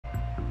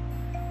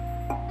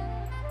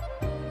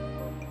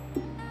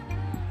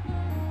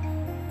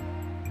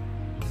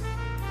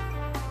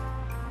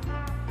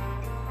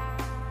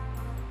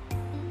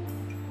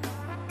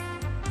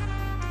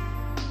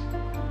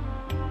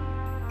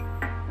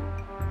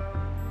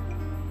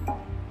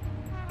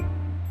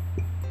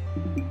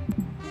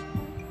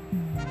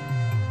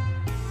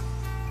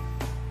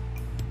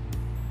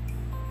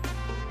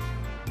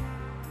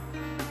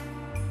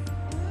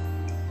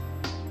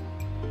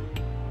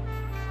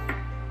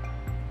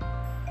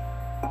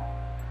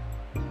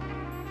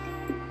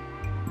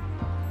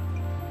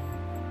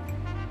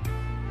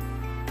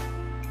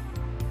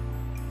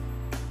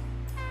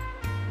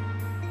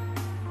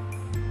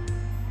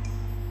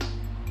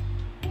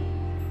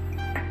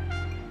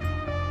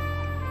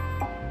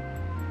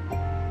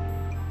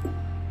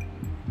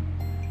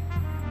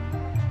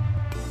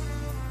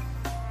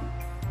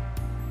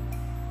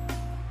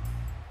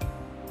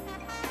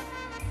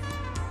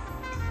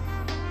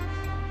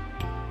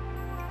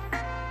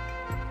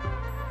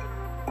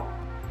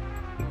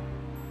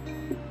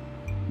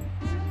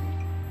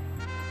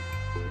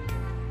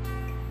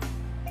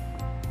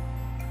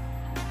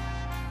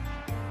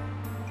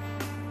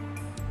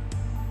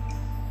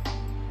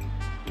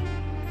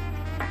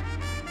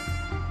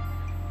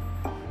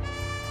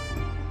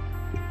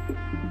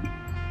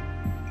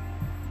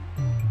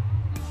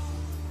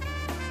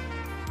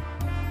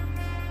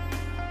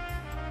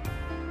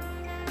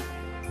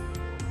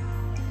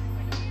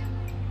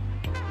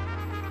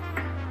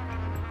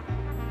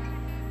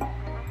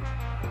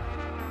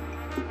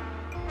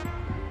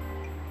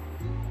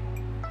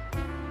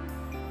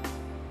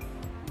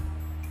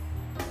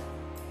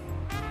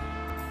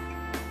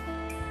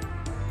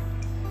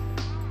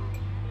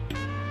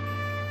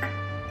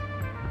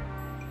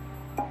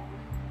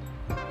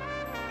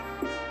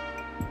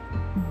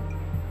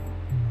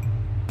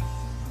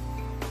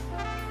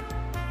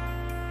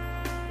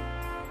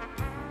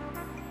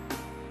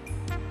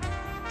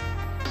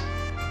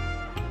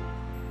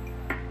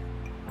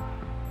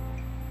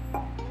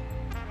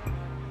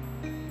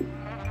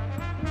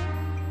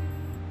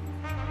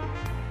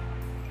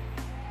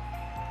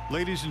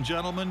Ladies and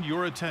gentlemen,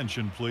 your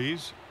attention,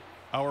 please.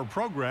 Our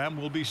program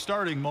will be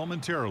starting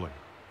momentarily.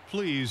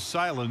 Please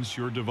silence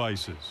your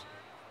devices.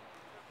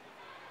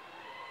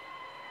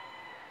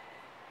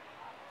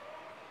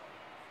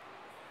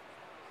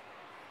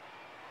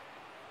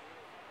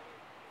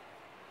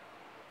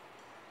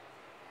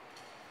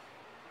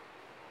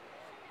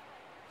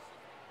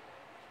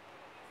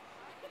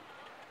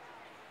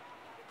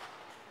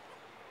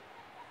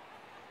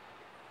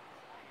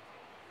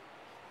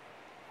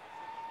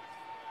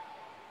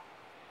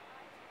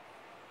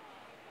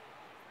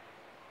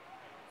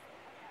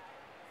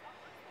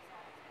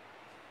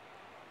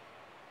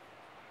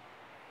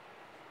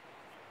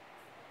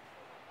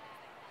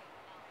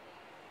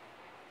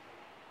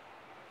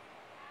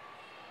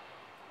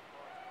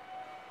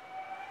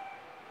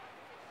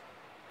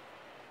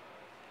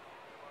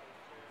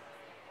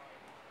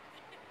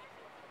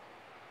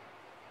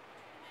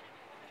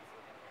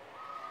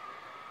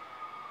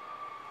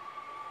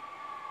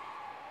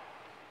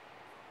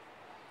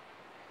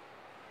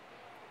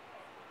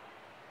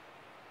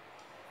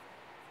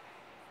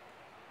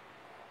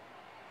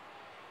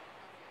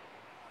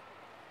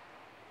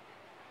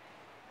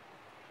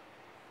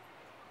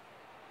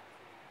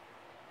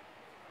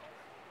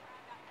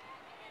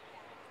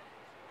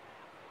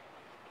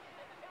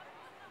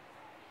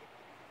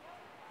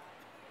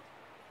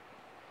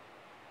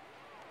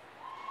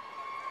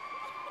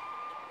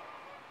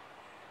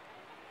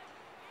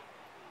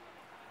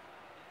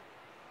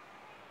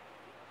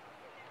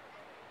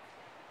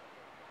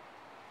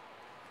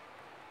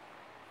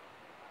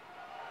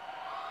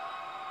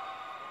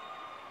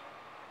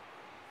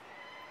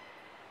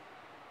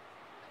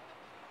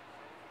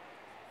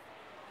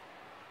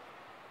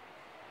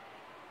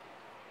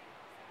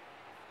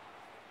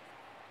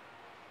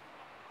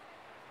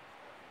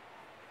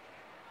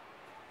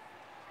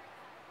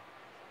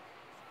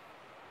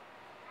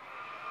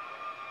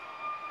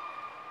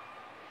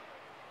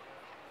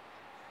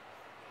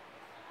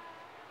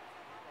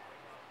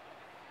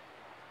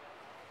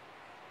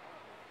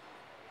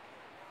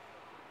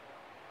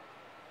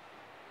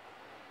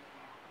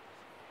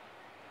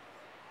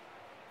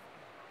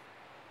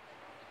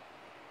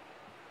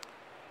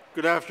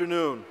 Good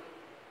afternoon.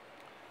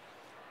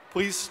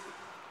 Please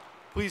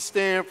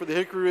stand for the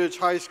Hickory Ridge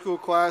High School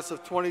class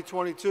of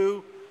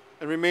 2022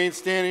 and remain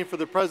standing for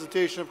the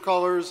presentation of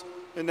colors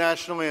and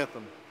national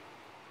anthem.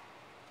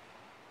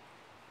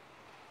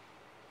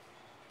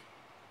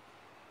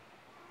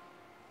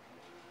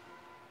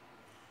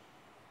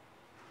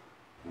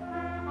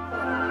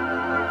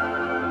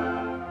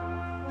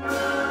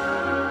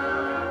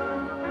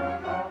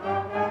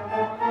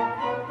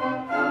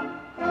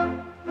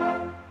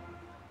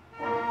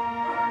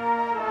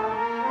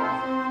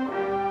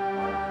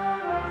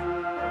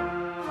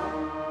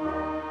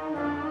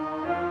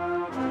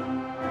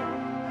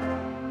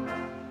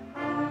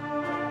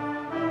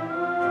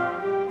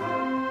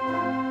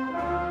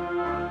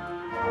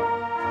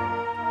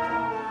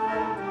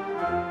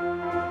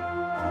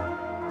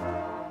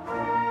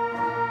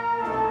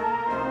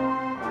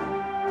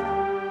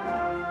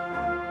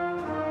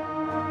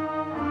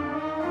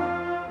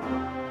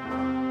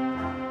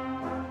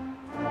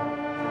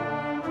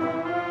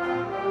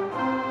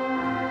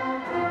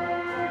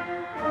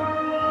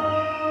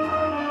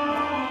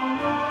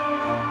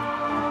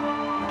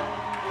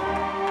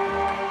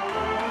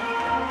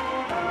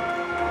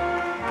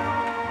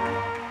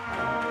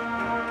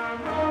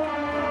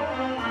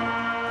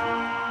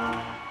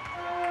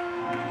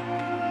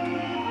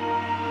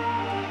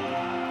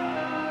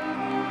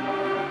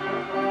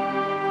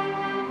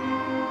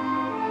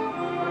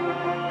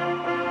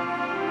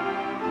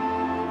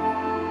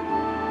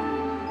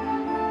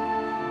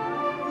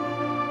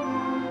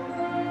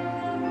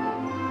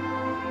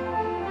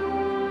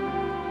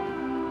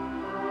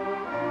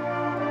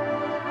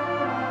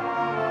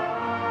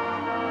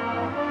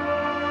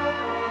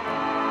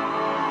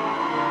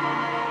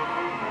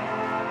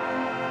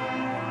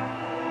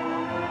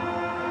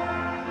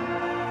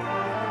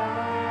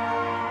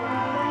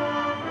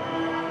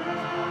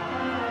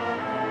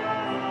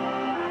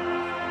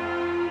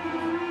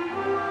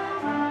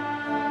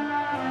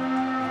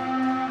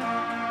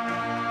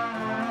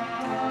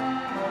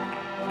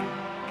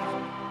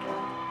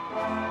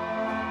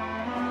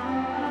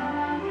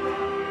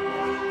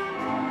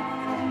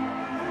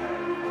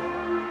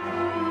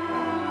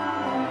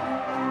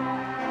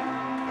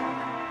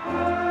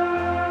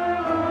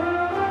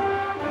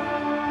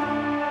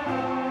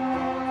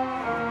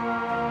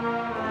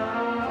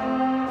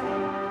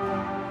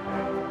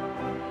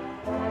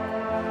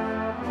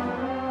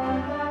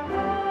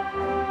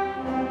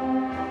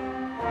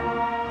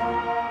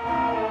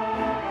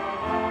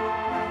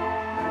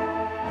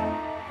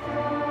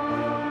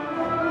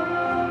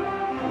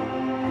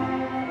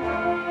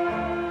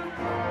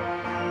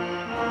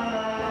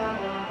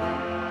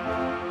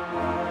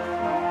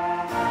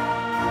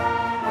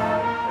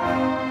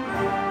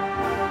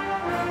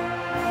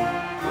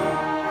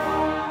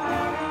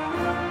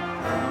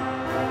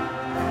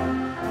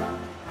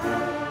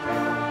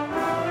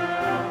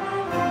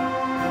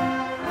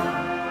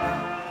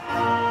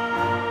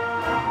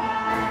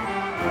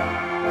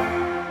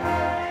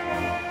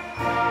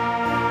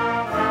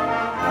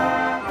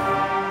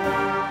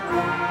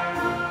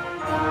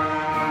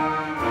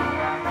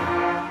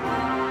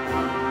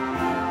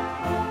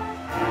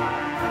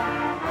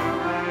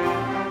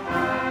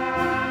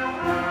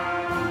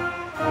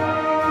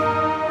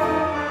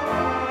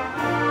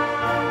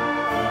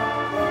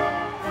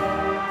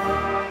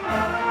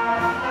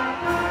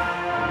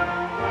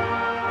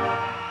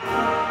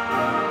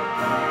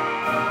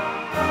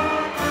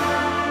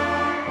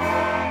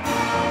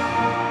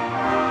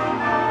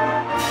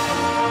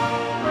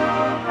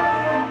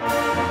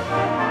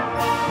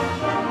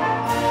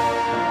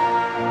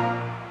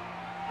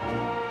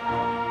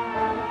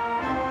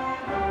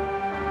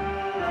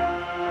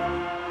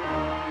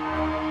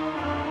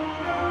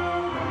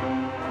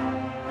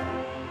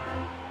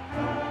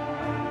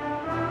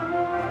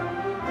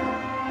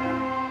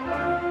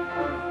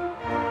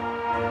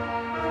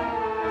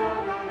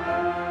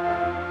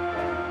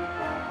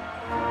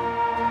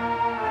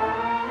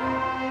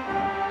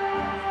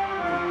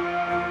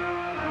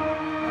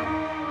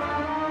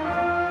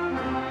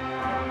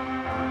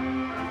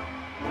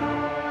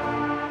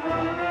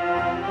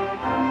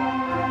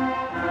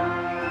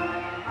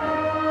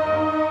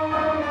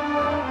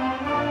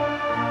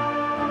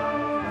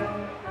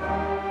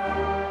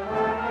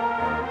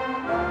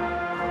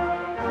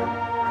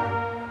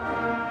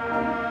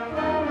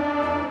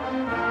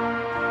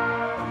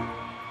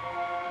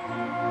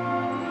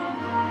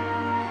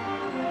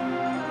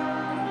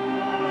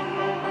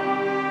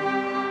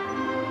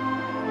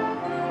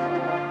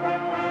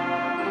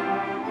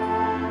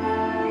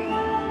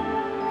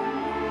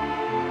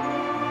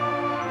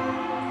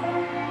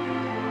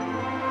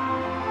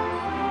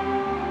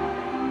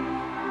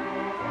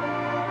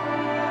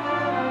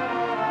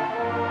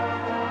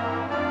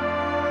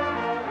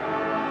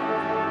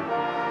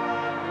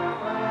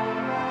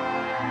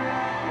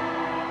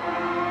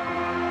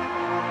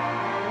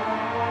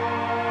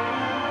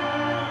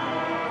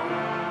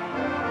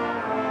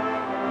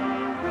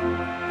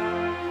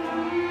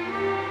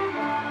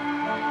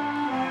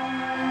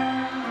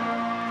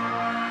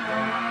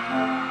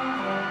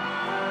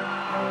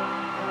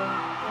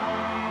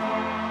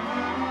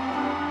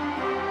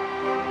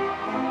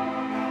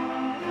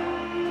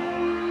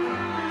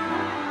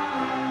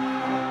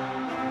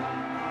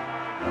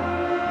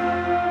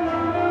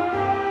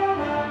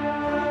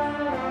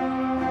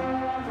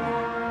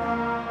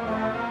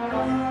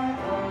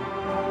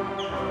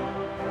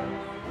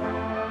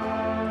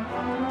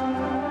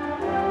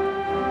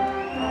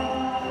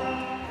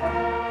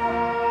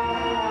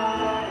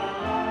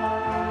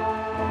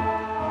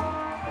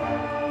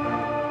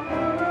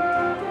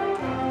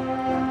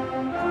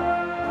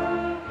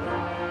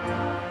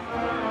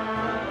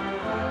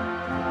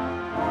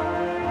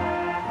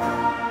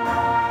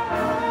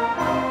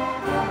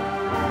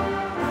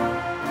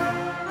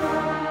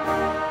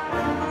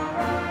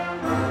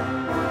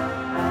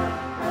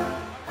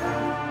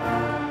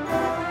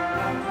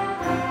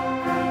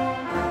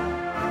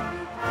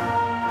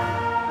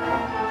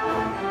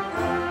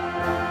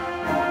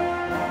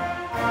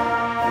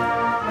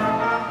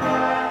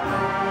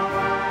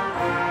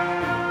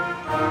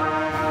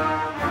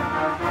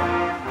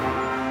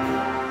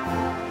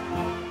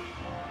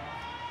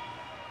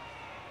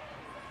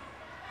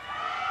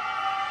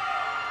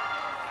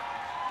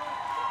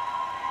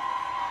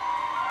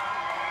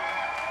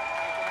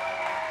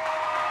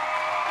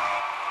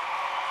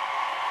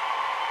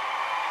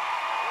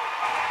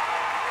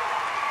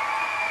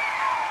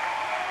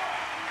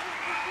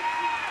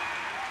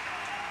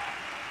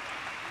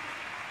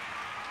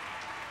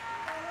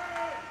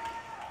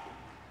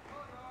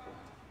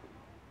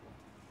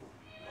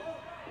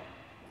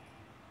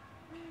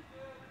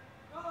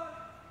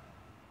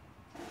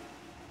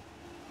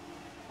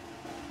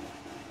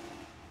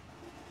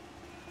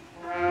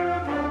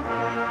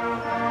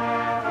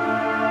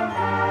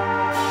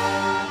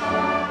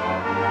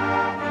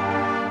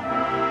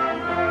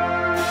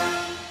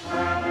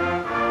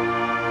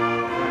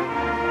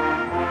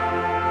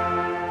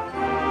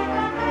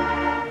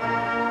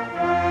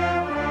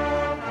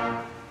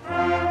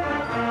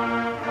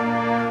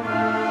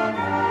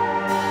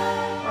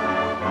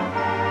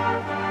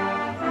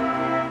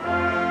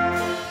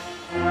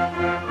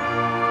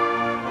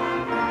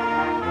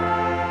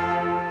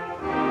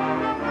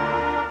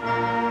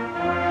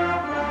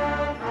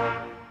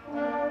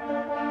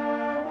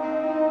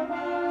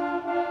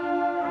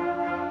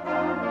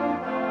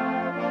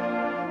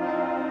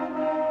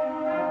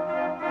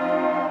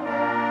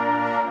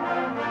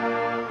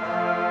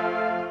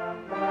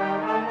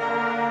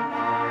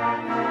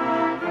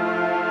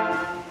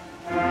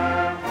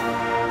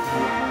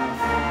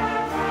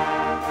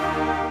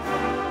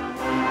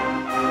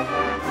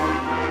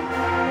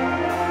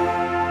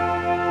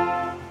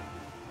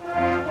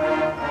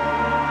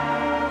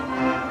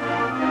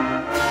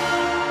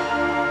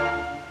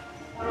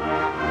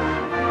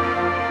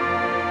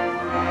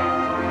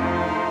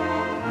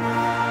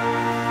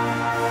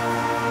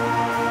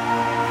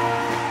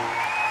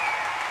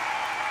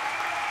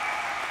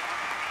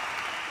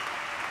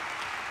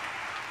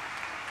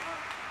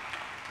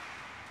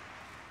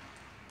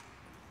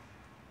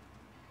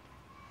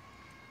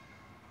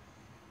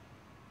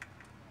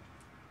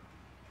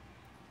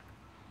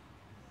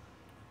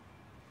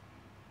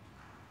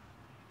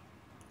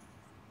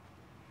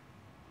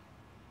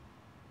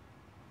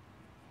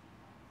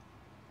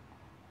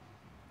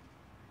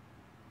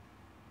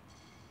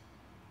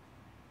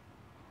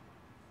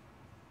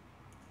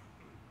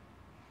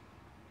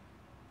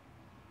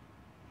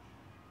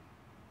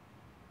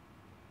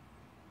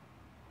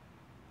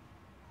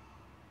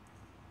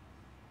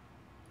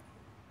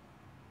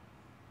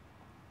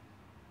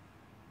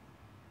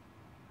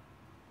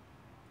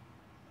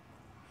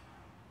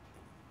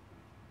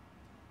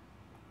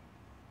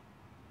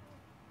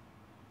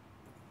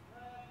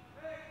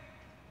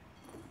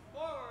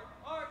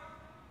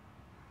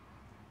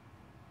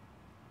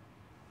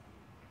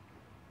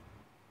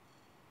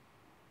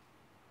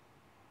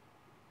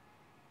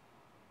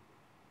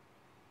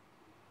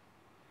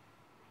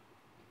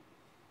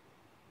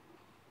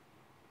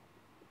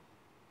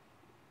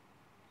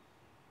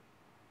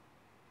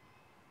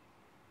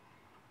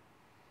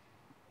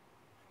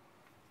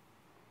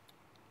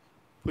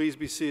 Please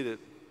be seated.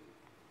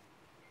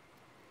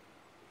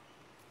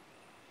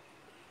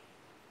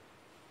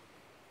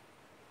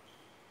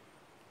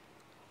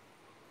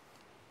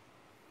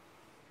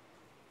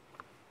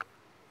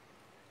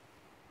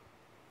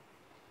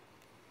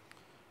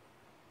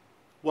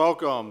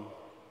 Welcome,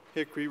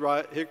 Hickory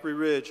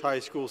Ridge High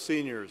School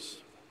seniors.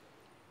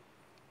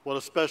 What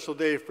a special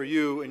day for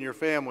you and your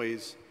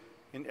families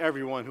and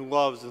everyone who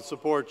loves and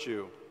supports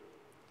you.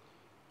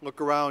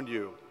 Look around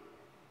you.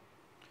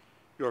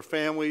 Your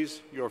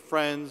families, your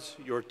friends,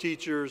 your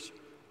teachers,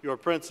 your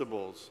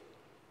principals.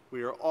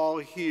 We are all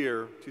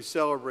here to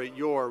celebrate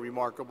your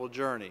remarkable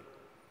journey.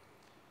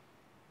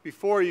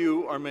 Before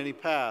you are many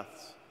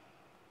paths.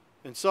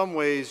 In some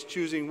ways,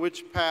 choosing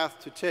which path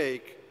to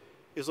take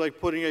is like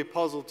putting a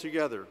puzzle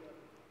together.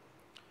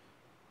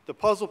 The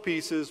puzzle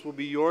pieces will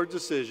be your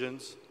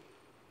decisions,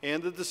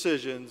 and the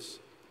decisions,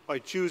 by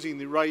choosing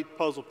the right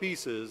puzzle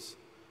pieces,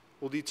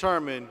 will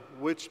determine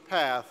which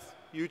path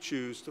you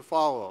choose to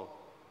follow.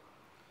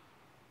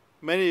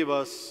 Many of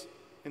us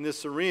in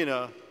this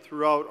arena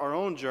throughout our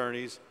own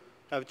journeys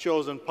have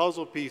chosen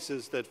puzzle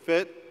pieces that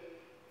fit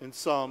and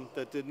some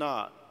that did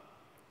not.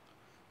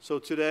 So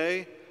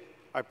today,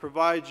 I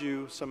provide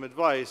you some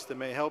advice that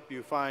may help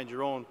you find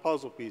your own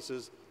puzzle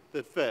pieces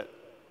that fit.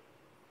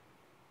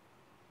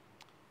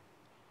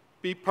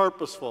 Be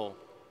purposeful.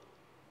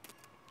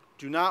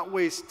 Do not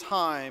waste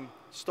time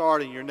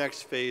starting your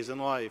next phase in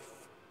life.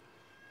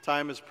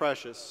 Time is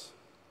precious.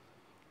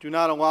 Do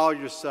not allow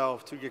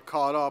yourself to get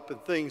caught up in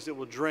things that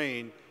will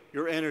drain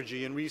your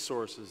energy and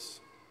resources.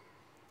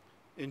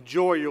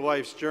 Enjoy your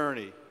life's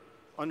journey,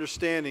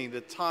 understanding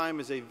that time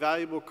is a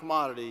valuable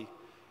commodity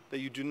that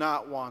you do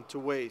not want to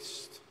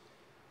waste.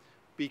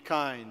 Be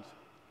kind.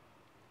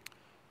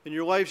 In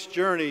your life's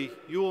journey,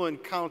 you will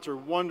encounter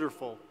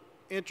wonderful,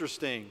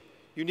 interesting,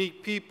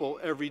 unique people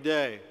every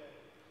day.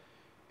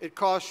 It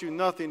costs you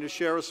nothing to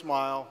share a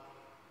smile,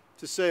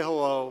 to say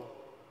hello,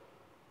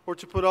 or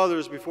to put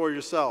others before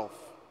yourself.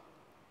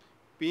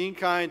 Being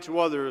kind to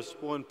others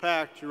will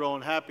impact your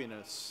own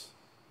happiness.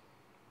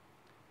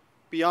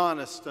 Be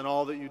honest in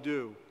all that you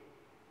do.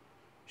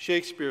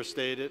 Shakespeare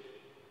stated,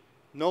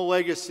 "No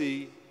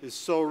legacy is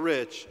so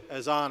rich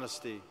as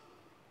honesty."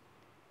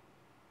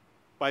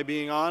 By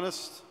being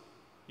honest,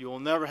 you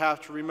will never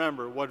have to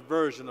remember what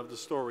version of the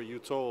story you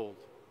told.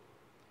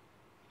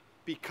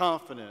 Be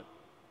confident.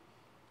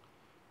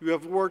 You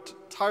have worked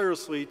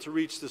tirelessly to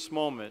reach this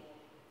moment.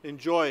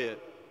 Enjoy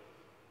it.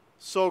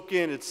 Soak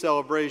in its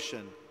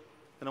celebration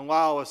and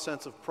allow a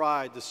sense of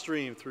pride to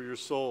stream through your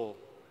soul.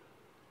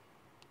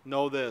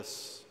 Know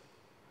this: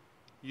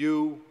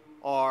 you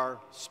are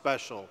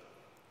special.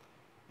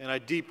 And I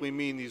deeply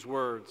mean these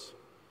words.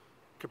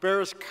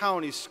 Cabarrus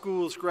County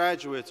Schools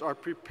graduates are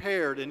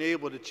prepared and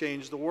able to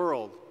change the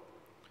world.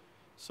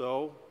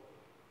 So,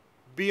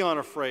 be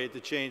unafraid to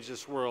change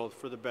this world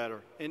for the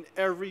better in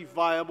every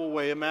viable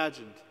way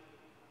imagined.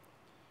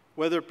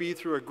 Whether it be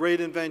through a great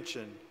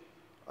invention,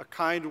 a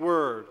kind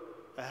word,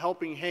 a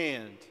helping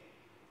hand,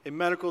 a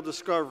medical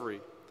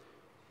discovery,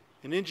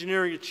 an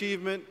engineering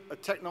achievement, a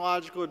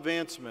technological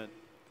advancement,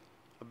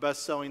 a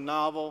best-selling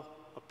novel,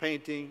 a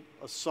painting,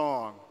 a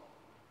song,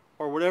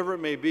 or whatever it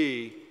may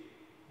be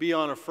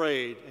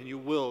unafraid and you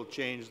will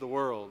change the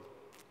world.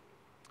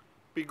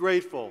 Be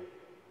grateful.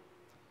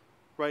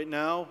 Right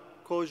now,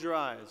 close your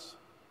eyes.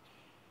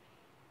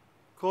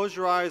 Close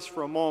your eyes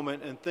for a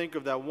moment and think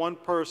of that one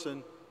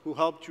person who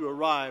helped you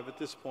arrive at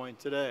this point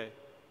today.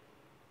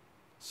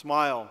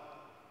 Smile.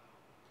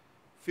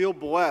 Feel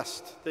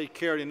blessed they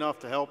cared enough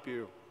to help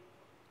you.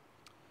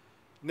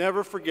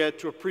 Never forget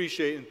to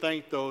appreciate and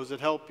thank those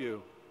that help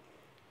you.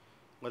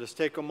 Let us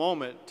take a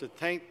moment to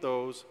thank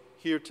those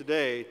here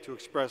today to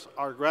express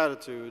our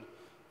gratitude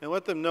and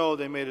let them know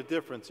they made a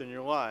difference in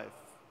your life.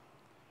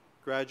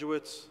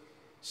 Graduates,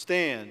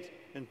 stand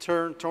and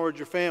turn toward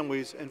your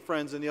families and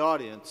friends in the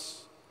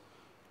audience.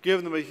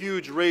 Give them a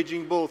huge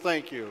Raging Bull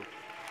thank you.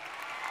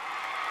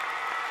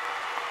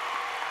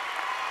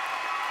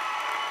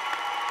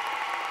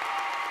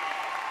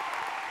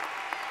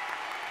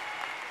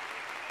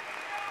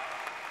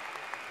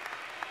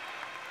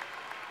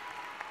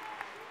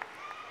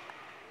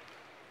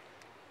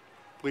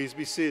 Please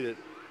be seated.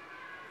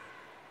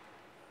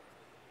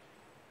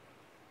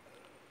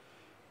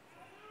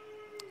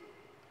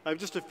 I have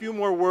just a few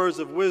more words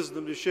of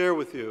wisdom to share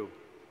with you.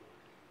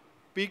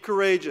 Be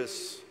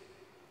courageous.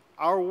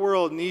 Our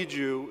world needs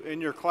you and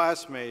your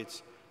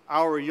classmates,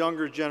 our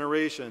younger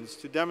generations,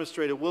 to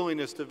demonstrate a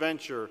willingness to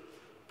venture,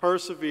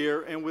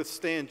 persevere, and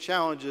withstand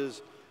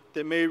challenges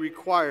that may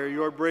require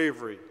your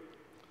bravery.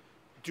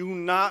 Do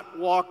not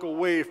walk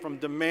away from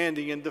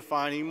demanding and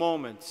defining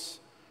moments.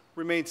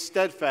 Remain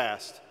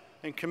steadfast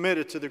and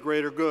committed to the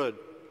greater good.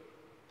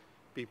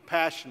 Be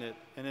passionate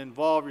and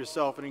involve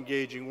yourself in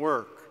engaging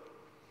work.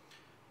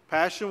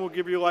 Passion will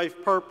give your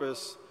life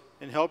purpose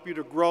and help you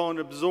to grow and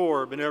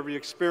absorb in every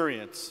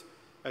experience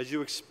as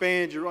you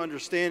expand your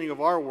understanding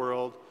of our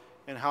world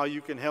and how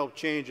you can help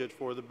change it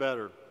for the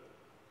better.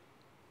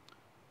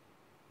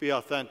 Be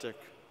authentic.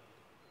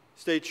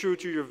 Stay true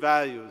to your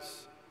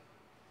values.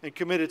 and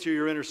committed to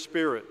your inner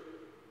spirit.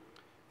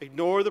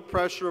 Ignore the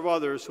pressure of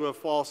others who have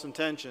false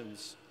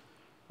intentions.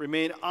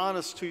 Remain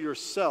honest to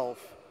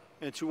yourself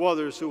and to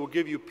others who will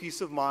give you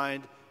peace of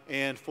mind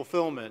and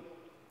fulfillment.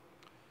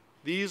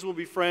 These will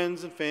be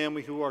friends and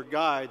family who are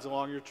guides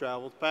along your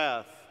traveled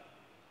path.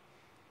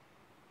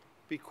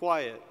 Be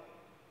quiet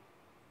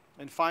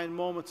and find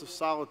moments of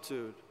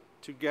solitude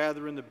to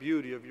gather in the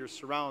beauty of your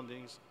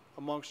surroundings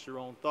amongst your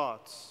own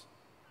thoughts.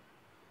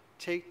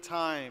 Take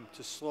time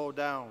to slow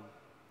down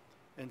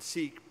and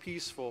seek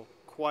peaceful,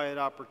 quiet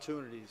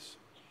opportunities.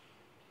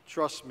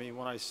 Trust me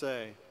when I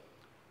say,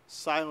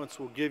 silence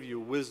will give you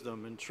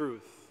wisdom and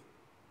truth.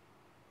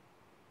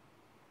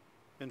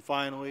 And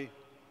finally,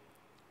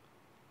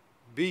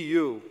 be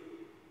you.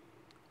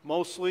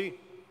 Mostly,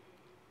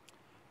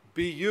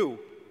 be you.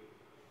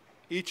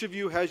 Each of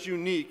you has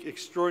unique,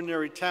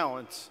 extraordinary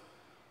talents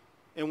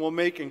and will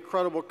make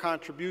incredible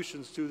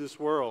contributions to this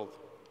world.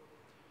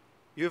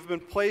 You have been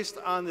placed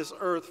on this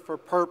earth for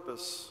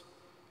purpose,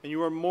 and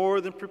you are more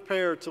than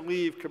prepared to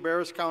leave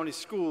Cabarrus County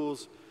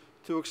Schools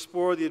to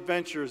explore the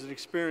adventures and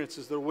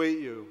experiences that await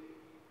you.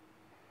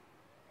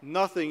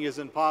 Nothing is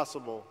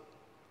impossible.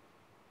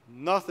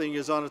 Nothing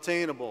is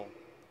unattainable.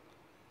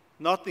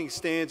 Nothing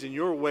stands in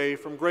your way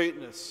from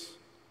greatness.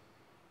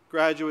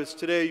 Graduates,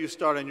 today you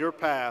start on your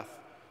path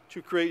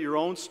to create your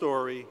own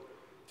story,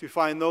 to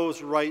find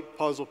those right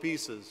puzzle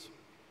pieces.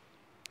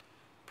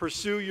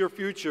 Pursue your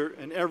future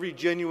in every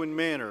genuine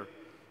manner,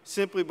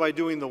 simply by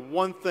doing the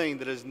one thing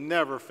that has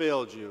never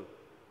failed you,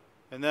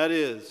 and that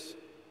is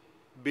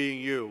being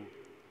you.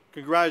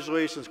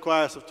 Congratulations,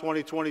 class of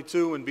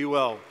 2022, and be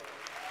well.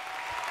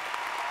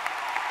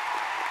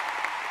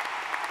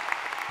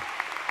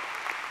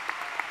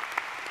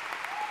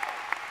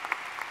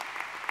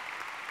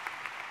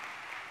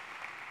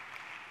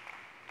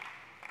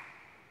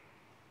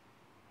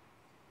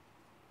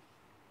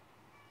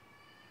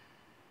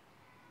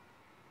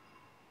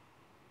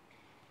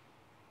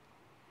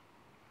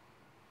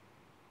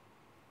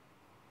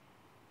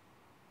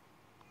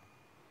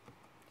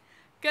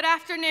 Good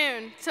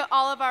afternoon to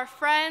all of our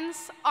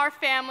friends, our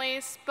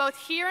families, both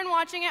here and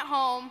watching at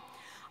home,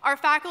 our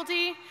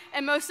faculty,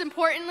 and most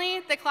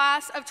importantly, the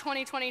class of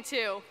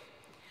 2022.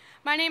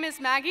 My name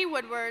is Maggie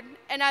Woodward,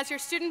 and as your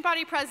student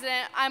body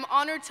president, I'm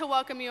honored to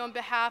welcome you on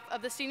behalf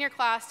of the senior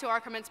class to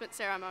our commencement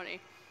ceremony.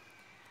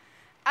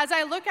 As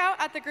I look out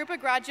at the group of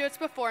graduates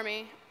before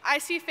me, I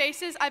see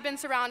faces I've been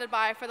surrounded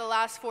by for the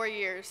last 4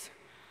 years,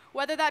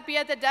 whether that be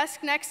at the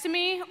desk next to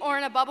me or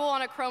in a bubble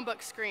on a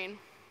Chromebook screen.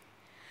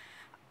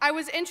 I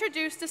was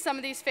introduced to some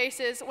of these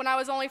faces when I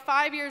was only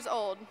 5 years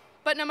old,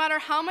 but no matter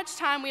how much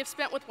time we have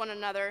spent with one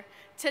another,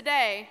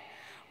 today,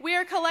 we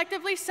are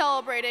collectively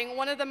celebrating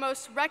one of the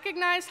most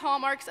recognized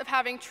hallmarks of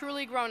having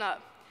truly grown up,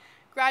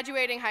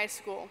 graduating high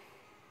school.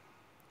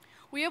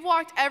 We have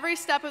walked every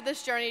step of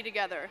this journey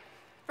together,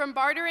 from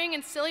bartering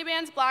in silly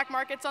bands black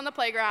markets on the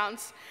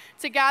playgrounds,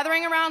 to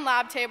gathering around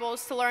lab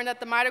tables to learn that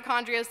the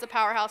mitochondria is the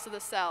powerhouse of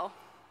the cell.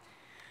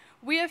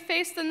 We have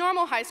faced the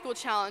normal high school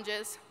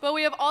challenges, but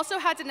we have also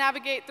had to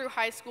navigate through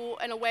high school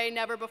in a way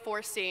never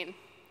before seen.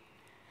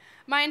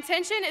 My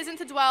intention isn't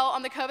to dwell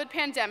on the COVID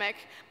pandemic,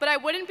 but I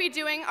wouldn't be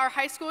doing our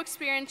high school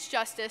experience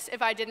justice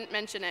if I didn't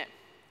mention it.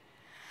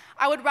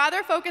 I would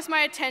rather focus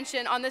my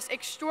attention on this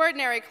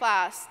extraordinary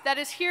class that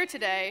is here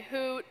today,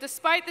 who,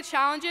 despite the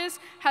challenges,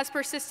 has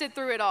persisted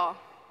through it all.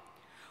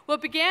 What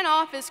began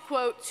off as,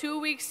 quote, 2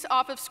 weeks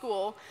off of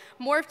school,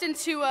 morphed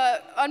into an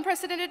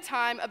unprecedented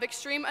time of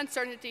extreme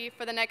uncertainty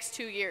for the next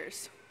 2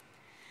 years.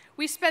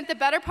 We spent the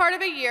better part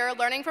of a year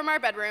learning from our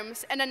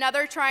bedrooms and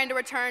another trying to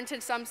return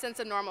to some sense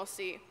of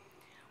normalcy.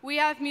 We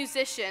have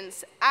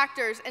musicians,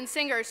 actors, and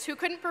singers who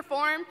couldn't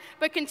perform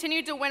but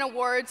continued to win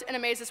awards and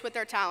amaze us with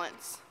their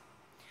talents.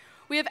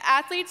 We have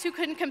athletes who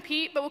couldn't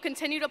compete but will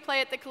continue to play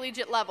at the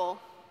collegiate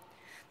level.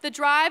 The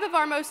drive of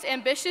our most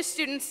ambitious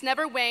students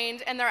never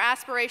waned, and their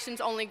aspirations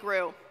only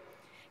grew.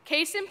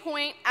 Case in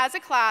point, as a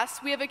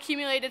class, we have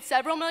accumulated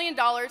several $million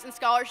in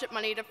scholarship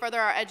money to further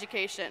our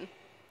education.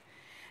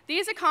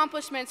 These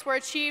accomplishments were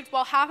achieved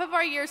while half of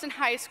our years in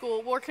high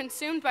school were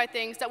consumed by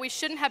things that we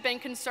shouldn't have been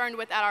concerned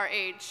with at our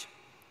age.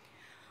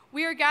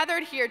 We are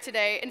gathered here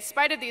today in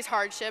spite of these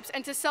hardships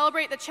and to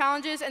celebrate the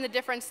challenges and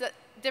the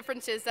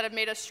differences that have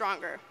made us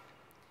stronger.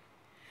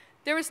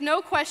 There is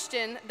no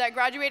question that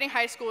graduating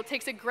high school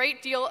takes a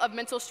great deal of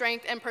mental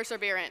strength and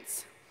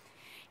perseverance.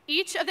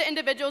 Each of the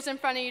individuals in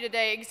front of you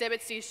today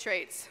exhibits these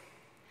traits.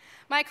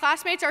 My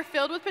classmates are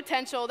filled with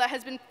potential that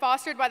has been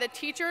fostered by the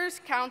teachers,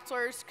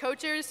 counselors,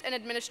 coaches, and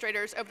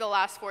administrators over the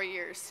last 4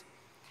 years.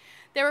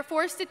 They were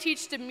forced to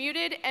teach to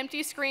muted,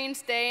 empty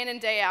screens day in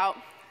and day out.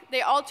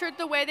 They altered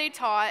the way they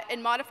taught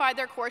and modified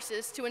their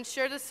courses to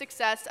ensure the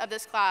success of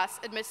this class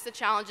amidst the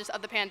challenges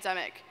of the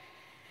pandemic.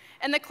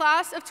 And the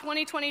class of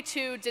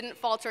 2022 didn't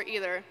falter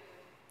either.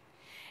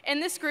 In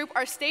this group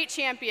are state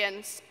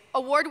champions,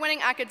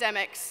 award-winning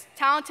academics,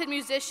 talented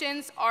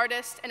musicians,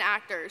 artists, and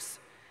actors.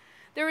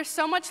 There is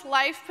so much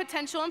life,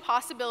 potential, and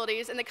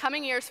possibilities in the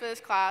coming years for this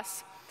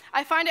class.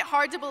 I find it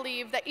hard to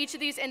believe that each of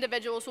these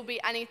individuals will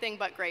be anything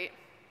but great.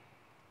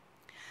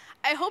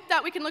 I hope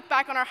that we can look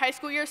back on our high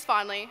school years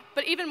fondly,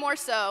 but even more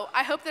so,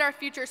 I hope that our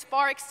futures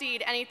far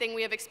exceed anything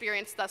we have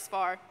experienced thus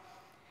far.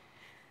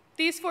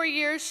 These 4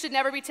 years should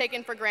never be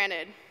taken for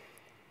granted.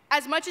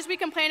 As much as we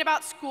complain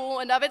about school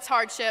and of its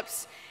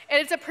hardships,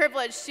 it is a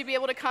privilege to be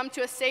able to come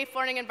to a safe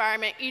learning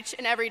environment each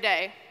and every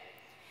day.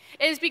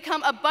 It has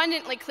become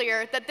abundantly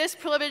clear that this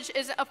privilege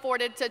isn't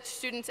afforded to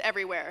students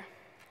everywhere.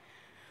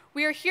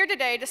 We are here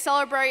today to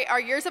celebrate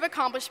our years of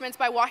accomplishments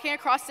by walking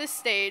across this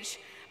stage,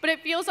 but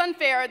it feels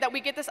unfair that we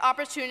get this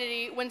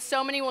opportunity when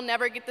so many will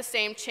never get the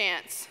same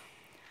chance.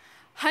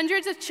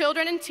 Hundreds of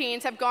children and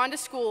teens have gone to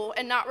school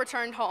and not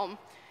returned home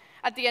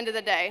at the end of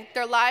the day.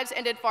 Their lives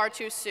ended far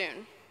too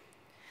soon.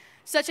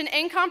 Such an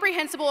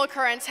incomprehensible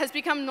occurrence has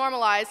become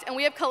normalized, and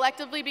we have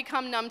collectively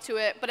become numb to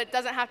it, but it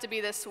doesn't have to be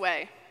this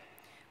way.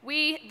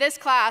 We, this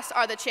class,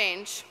 are the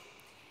change.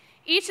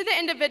 Each of the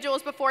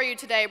individuals before you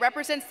today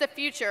represents the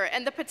future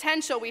and the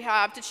potential we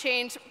have to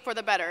change for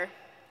the better.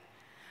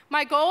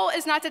 My goal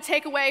is not to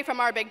take away from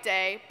our big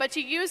day, but to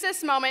use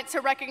this moment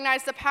to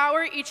recognize the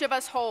power each of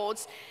us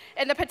holds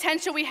and the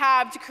potential we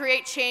have to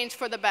create change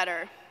for the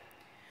better.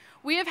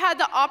 We have had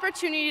the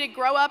opportunity to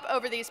grow up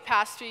over these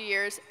past few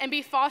years and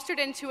be fostered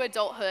into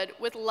adulthood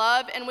with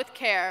love and with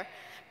care,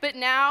 but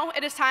now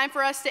it is time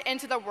for us to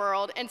enter the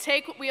world and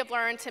take what we have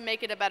learned to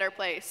make it a better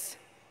place.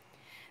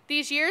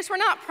 These years were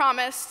not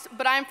promised,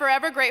 but I am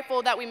forever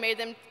grateful that we made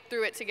them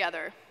through it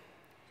together.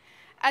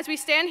 As we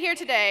stand here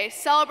today,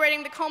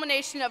 celebrating the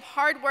culmination of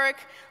hard work,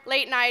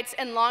 late nights,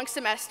 and long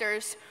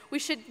semesters, we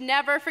should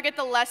never forget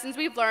the lessons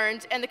we've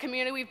learned and the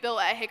community we've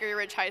built at Hickory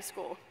Ridge High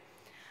School.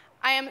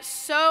 I am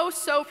so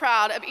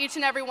proud of each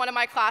and every one of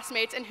my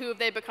classmates and who have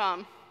they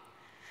become.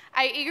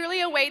 I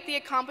eagerly await the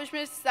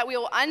accomplishments that we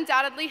will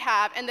undoubtedly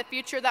have and the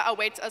future that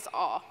awaits us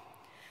all.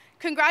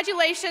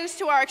 Congratulations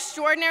to our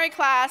extraordinary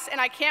class, and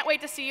I can't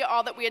wait to see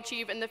all that we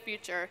achieve in the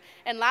future.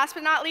 And last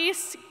but not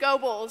least, go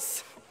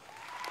Bulls!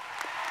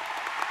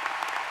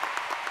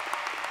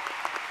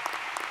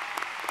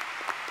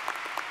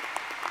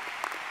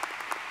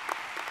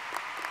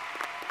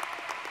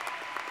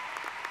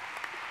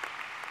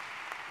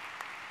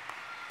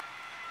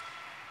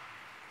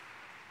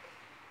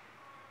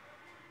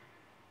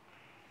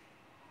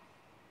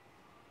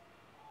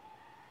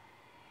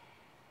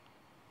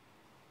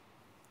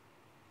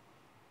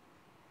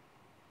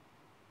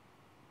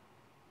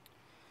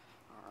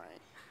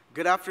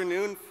 Good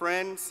afternoon,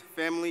 friends,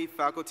 family,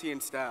 faculty,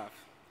 and staff.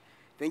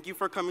 Thank you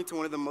for coming to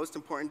one of the most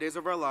important days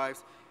of our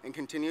lives and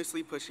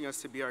continuously pushing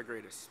us to be our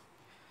greatest.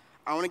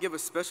 I want to give a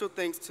special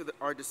thanks to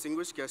our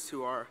distinguished guests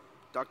who are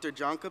Dr.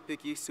 John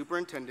Kopicki,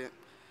 Superintendent,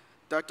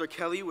 Dr.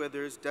 Kelly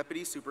Withers,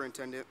 Deputy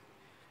Superintendent,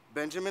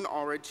 Benjamin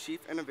Allred, Chief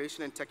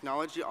Innovation and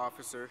Technology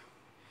Officer,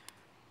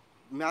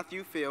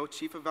 Matthew Fail,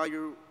 Chief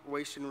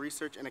Evaluation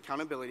Research and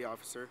Accountability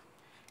Officer,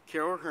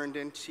 Carol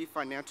Herndon, Chief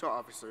Financial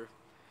Officer,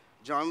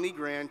 John Lee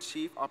Grand,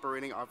 Chief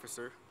Operating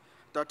Officer,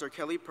 Dr.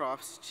 Kelly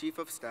Profs, Chief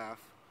of Staff,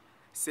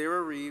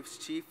 Sarah Reeves,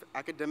 Chief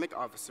Academic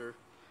Officer,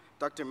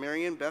 Dr.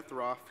 Marion Beth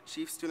Roth,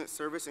 Chief Student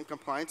Service and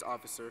Compliance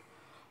Officer,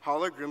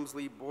 Holler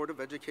Grimsley, Board of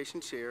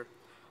Education Chair,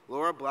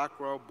 Laura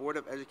Blackwell, Board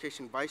of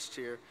Education Vice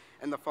Chair,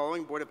 and the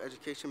following Board of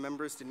Education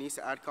members: Denise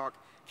Adcock,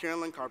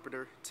 Carolyn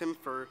Carpenter, Tim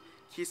Furr,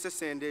 Keisa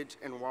Sandage,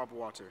 and Rob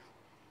Walter.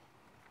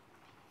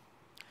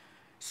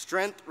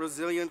 Strength,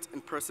 resilience,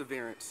 and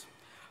perseverance.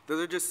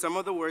 Those are just some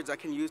of the words I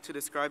can use to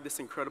describe this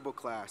incredible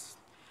class.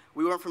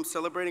 We went from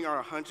celebrating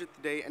our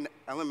 100th day in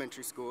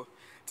elementary school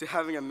to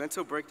having a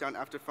mental breakdown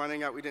after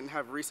finding out we didn't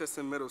have recess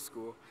in middle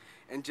school,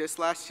 and just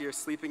last year,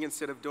 sleeping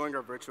instead of doing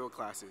our virtual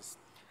classes.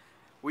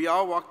 We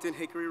all walked in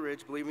Hickory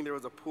Ridge believing there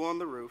was a pool on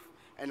the roof,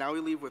 and now we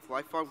leave with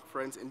lifelong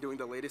friends and doing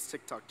the latest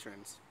TikTok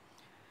trends.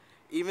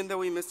 Even though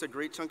we missed a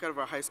great chunk out of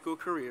our high school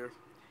career,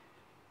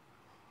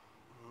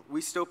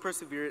 we still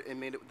persevered and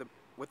made it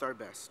with our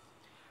best.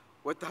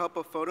 With the help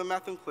of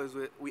PhotoMath and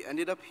Quizlet, we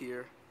ended up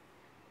here.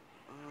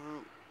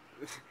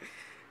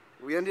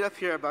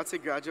 About to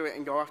graduate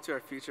and go off to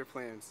our future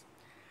plans.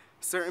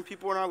 Certain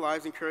people in our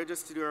lives encourage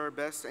us to do our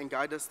best and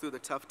guide us through the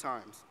tough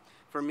times.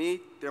 For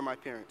me, they're my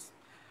parents.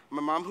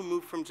 My mom, who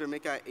moved from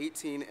Jamaica at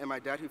 18, and my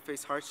dad, who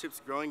faced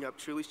hardships growing up,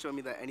 truly showed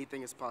me that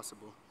anything is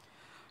possible.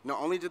 Not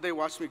only did they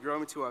watch me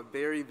grow into a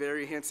very,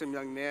 very handsome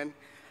young man,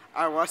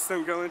 I watched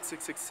them grow into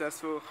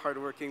successful,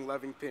 hardworking,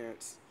 loving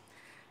parents.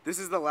 This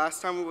is the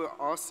last time we will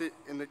all sit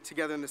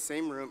together in the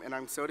same room, and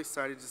I'm so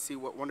excited to see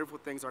what wonderful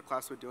things our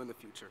class will do in the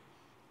future.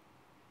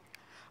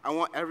 I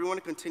want everyone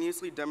to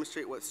continuously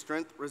demonstrate what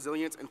strength,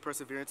 resilience, and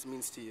perseverance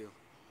means to you.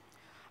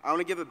 I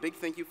want to give a big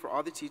thank you for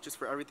all the teachers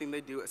for everything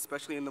they do,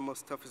 especially in the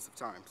most toughest of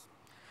times.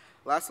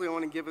 Lastly, I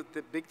want to give a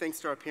big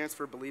thanks to our parents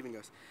for believing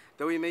us.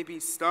 Though we may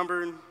be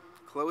stubborn,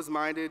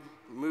 closed-minded,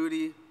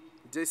 moody,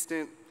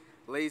 distant,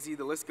 lazy,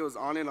 the list goes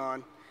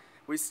on,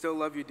 we still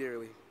love you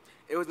dearly.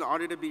 It was an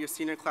honor to be your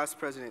senior class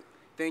president.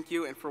 Thank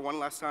you, and for one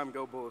last time,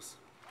 go Bulls.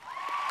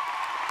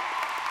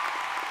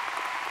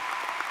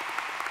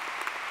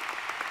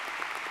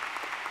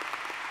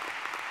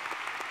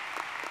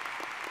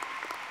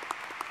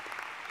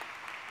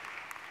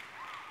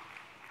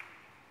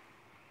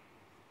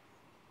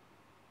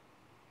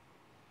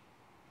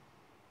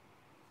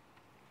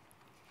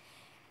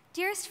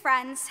 Dearest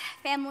friends,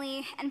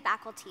 family, and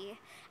faculty,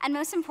 and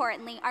most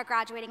importantly, our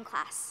graduating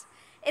class,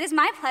 it is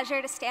my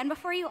pleasure to stand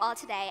before you all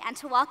today and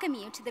to welcome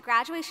you to the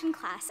graduation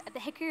class of the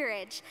Hickory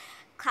Ridge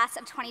class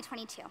of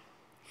 2022.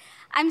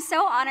 I'm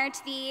so honored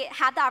to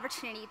have the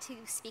opportunity to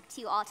speak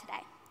to you all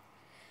today.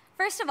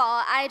 First of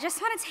all, I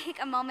just want to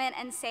take a moment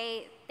and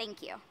say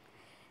thank you.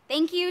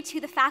 Thank you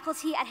to the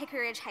faculty at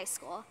Hickory Ridge High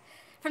School.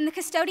 From the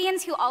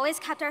custodians who always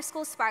kept our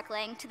school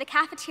sparkling, to the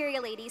cafeteria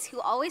ladies who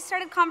always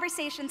started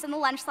conversations in the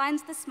lunch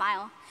lines with a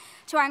smile,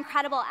 to our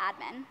incredible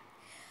admin.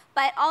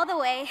 But all the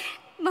way,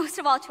 most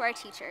of all, to our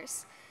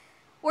teachers.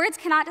 Words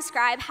cannot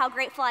describe how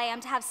grateful I am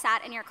to have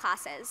sat in your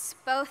classes,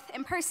 both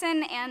in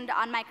person and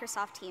on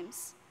Microsoft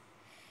Teams.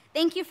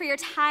 Thank you for your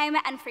time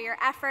and for your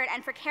effort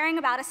and for caring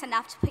about us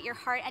enough to put your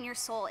heart and your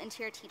soul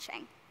into your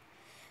teaching.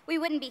 We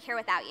wouldn't be here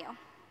without you.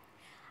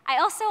 I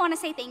also want to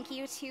say thank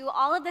you to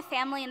all of the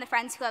family and the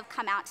friends who have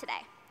come out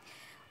today.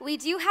 We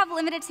do have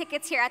limited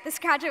tickets here at this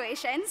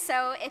graduation,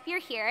 so if you're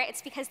here,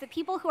 it's because the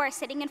people who are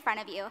sitting in front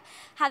of you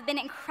have been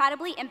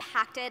incredibly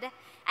impacted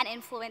and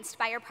influenced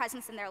by your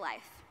presence in their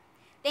life.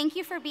 Thank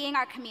you for being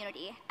our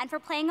community and for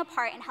playing a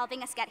part in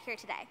helping us get here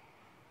today.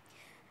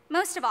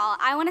 Most of all,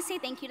 I want to say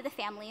thank you to the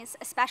families,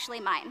 especially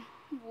mine,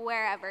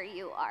 wherever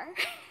you are.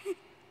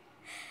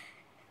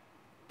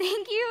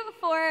 Thank you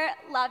for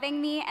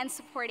loving me and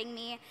supporting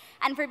me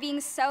and for being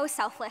so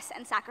selfless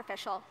and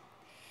sacrificial.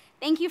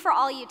 Thank you for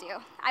all you do.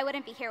 I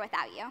wouldn't be here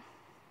without you.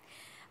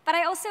 But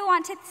I also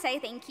want to say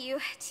thank you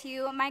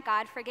to my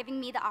God for giving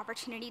me the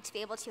opportunity to be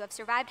able to have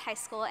survived high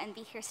school and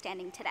be here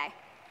standing today.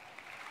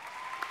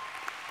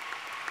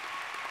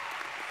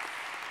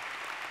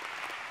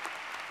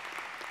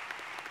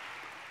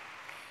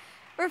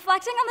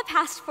 Reflecting on the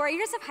past 4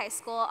 years of high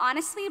school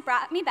honestly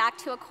brought me back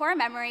to a core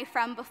memory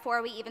from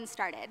before we even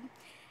started.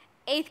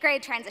 8th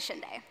grade transition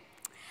day.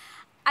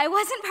 I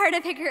wasn't part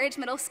of Hickory Ridge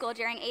Middle School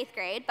during 8th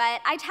grade, but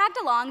I tagged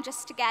along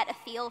just to get a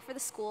feel for the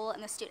school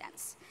and the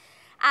students.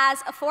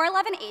 As a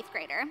 4'11" 8th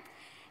grader,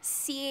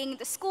 seeing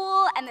the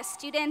school and the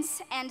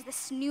students and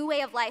this new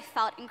way of life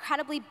felt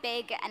incredibly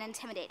big and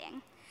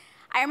intimidating.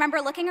 I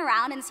remember looking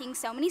around and seeing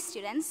so many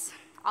students,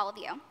 all of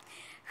you,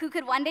 who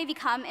could one day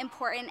become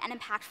important and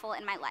impactful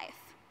in my life.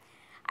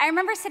 I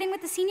remember sitting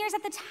with the seniors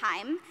at the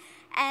time,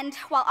 and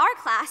while our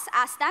class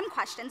asked them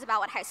questions about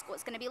what high school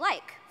is going to be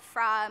like,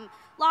 from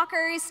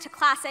lockers to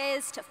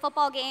classes to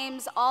football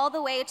games, all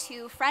the way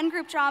to friend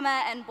group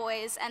drama and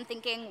boys, and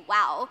thinking,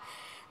 wow,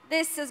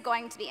 this is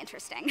going to be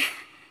interesting.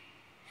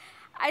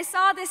 I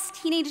saw this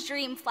teenage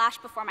dream flash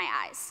before my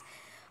eyes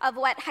of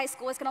what high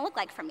school was going to look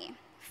like for me.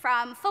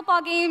 From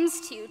football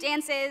games to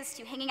dances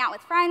to hanging out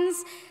with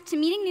friends to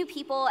meeting new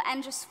people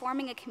and just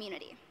forming a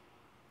community.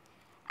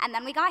 And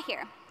then we got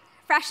here.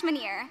 Freshman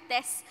year,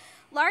 this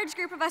large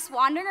group of us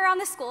wandering around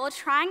the school,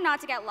 trying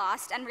not to get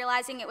lost and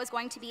realizing it was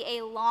going to be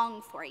a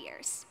long 4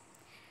 years.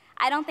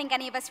 I don't think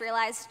any of us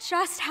realized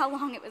just how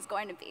long it was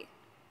going to be.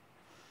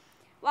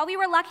 While we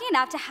were lucky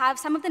enough to have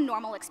some of the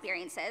normal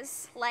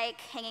experiences, like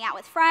hanging out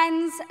with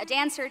friends, a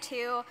dance or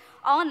two,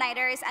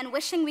 all-nighters, and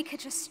wishing we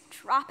could just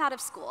drop out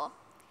of school,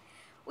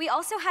 we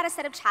also had a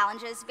set of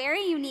challenges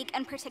very unique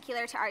and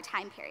particular to our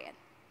time period.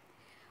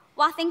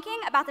 While thinking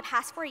about the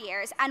past 4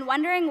 years and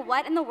wondering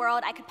what in the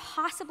world I could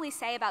possibly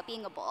say about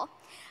being a bull,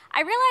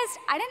 I realized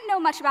I didn't know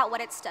much about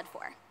what it stood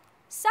for.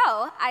 So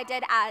I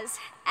did as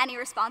any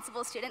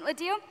responsible student would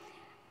do,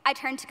 I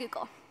turned to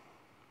Google.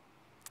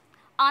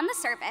 On the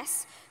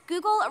surface,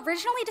 Google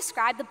originally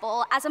described the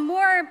bull as a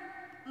more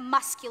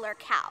muscular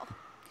cow.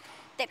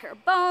 Thicker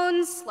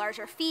bones,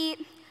 larger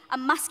feet, a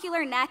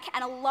muscular neck,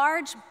 and a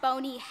large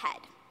bony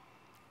head.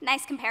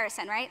 Nice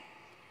comparison, right?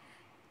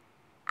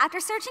 After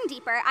searching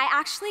deeper, I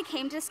actually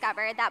came to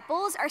discover that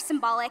bulls are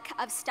symbolic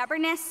of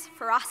stubbornness,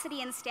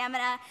 ferocity and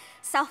stamina,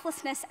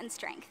 selflessness and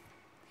strength.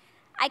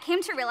 I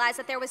came to realize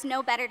that there was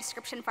no better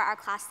description for our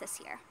class this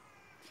year.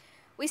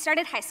 We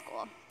started high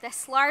school,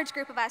 this large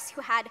group of us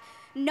who had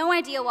no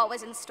idea what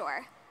was in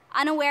store,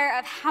 unaware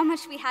of how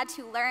much we had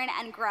to learn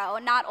and grow,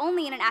 not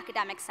only in an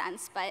academic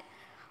sense, but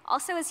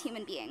also as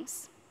human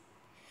beings.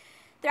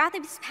 Throughout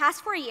the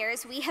past 4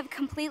 years, we have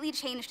completely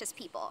changed as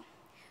people.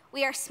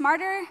 We are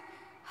smarter,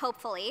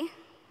 hopefully,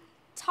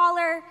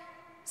 taller,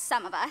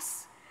 some of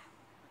us,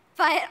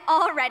 but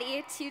all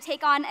ready to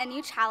take on a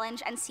new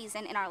challenge and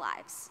season in our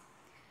lives.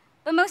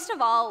 But most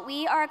of all,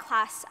 we are a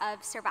class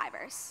of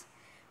survivors.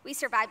 We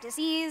survived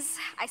disease,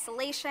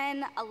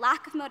 isolation, a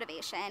lack of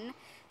motivation,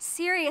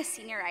 serious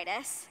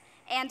senioritis,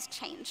 and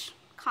change,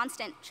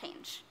 constant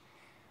change.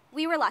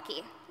 We were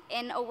lucky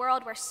in a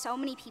world where so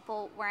many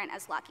people weren't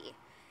as lucky.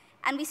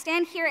 And we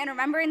stand here in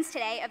remembrance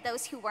today of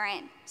those who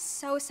weren't,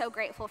 so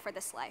grateful for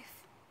this life.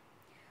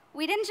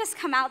 We didn't just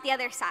come out the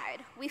other side,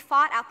 we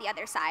fought out the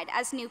other side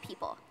as new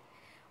people.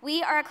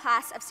 We are a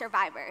class of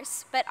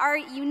survivors, but our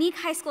unique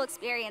high school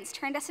experience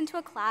turned us into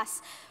a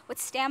class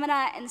with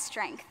stamina and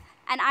strength,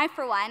 and I,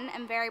 for one,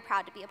 am very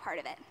proud to be a part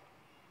of it.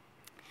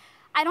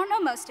 I don't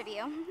know most of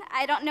you.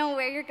 I don't know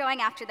where you're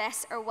going after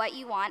this or what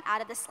you want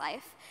out of this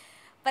life,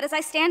 but as I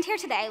stand here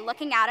today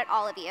looking out at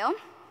all of you,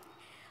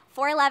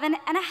 4'11"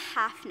 and a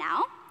half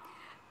now,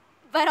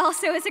 but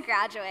also as a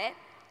graduate,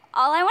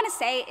 all I want to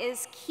say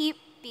is keep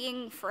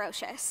being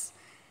ferocious.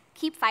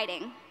 Keep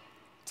fighting.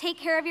 Take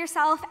care of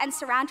yourself and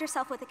surround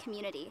yourself with a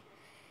community.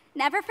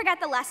 Never forget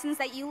the lessons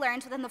that you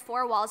learned within the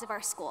four walls of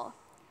our school.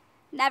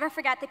 Never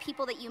forget the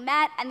people that you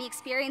met and the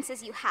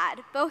experiences you had,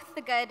 both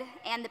the good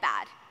and the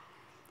bad.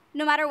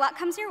 No matter what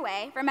comes your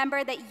way,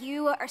 remember that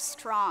you are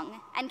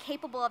strong and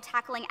capable of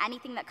tackling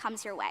anything that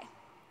comes your way.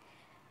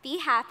 Be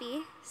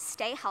happy,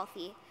 stay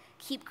healthy,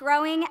 keep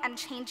growing and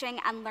changing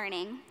and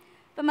learning,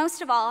 but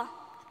most of all,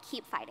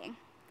 keep fighting.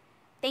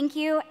 Thank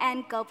you,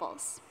 and go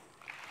Bulls.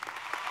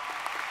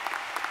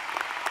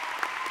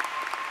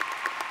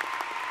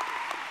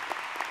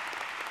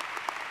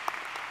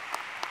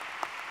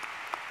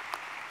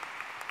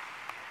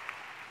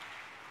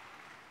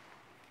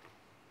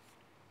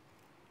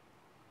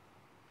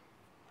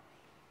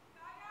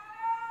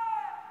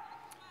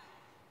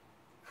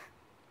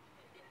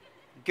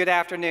 Good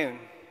afternoon.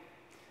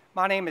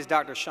 My name is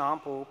Dr. Sean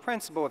Poole,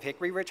 principal of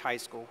Hickory Ridge High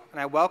School,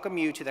 and I welcome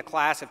you to the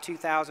class of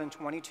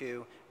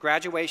 2022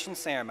 graduation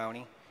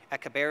ceremony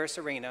at Cabarrus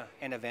Arena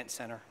and Event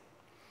Center.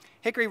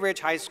 Hickory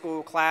Ridge High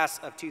School class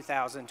of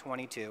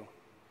 2022.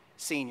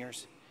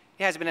 Seniors,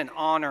 it has been an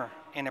honor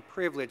and a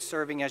privilege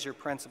serving as your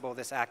principal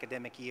this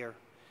academic year.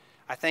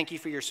 I thank you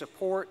for your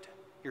support,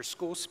 your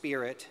school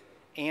spirit,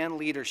 and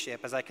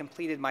leadership as I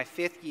completed my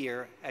 5th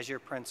year as your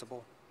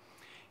principal.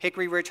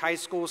 Hickory Ridge High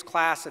School's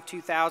class of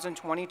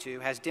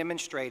 2022 has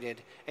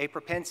demonstrated a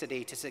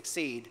propensity to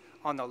succeed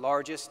on the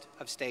largest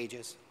of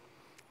stages.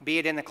 Be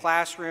it in the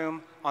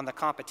classroom, on the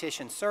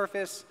competition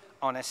surface,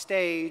 on a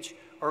stage,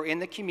 or in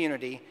the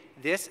community,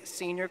 this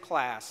senior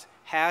class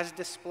has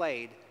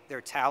displayed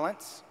their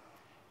talents,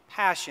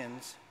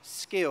 passions,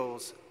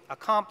 skills,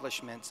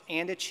 accomplishments,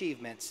 and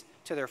achievements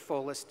to their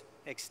fullest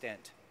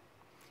extent.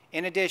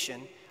 In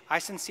addition, I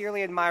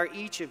sincerely admire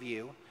each of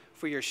you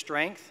for your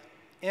strength,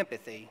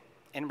 empathy,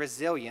 and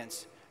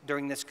resilience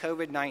during this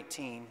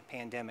COVID-19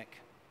 pandemic.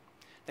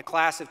 The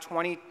class of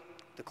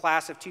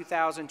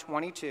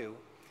 2022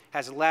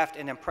 has left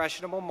an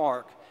impressionable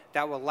mark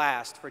that will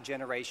last for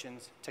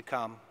generations to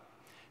come.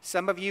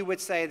 Some of you would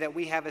say that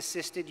we have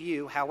assisted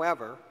you.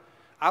 However,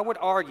 I would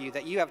argue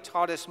that you have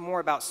taught us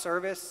more about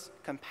service,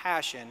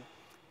 compassion,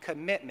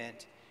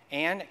 commitment,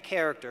 and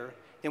character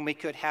than we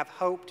could have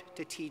hoped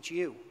to teach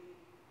you.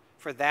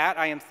 For that,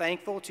 I am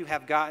thankful to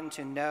have gotten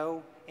to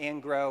know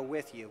and grow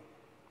with you.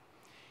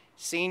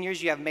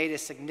 Seniors, you have made a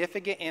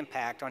significant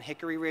impact on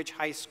Hickory Ridge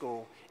High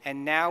School,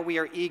 and now we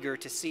are eager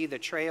to see the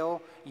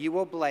trail you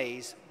will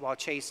blaze while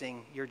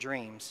chasing your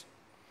dreams.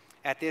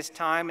 At this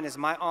time, it is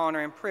my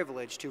honor and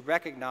privilege to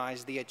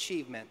recognize the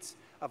achievements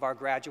of our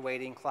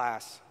graduating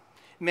class.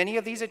 Many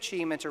of these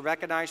achievements are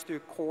recognized through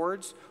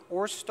cords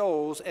or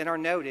stoles and are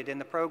noted in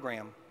the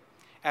program.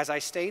 As I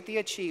state the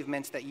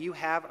achievements that you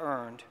have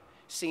earned,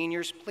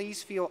 seniors,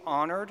 please feel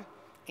honored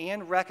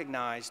and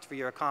recognized for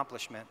your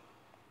accomplishment.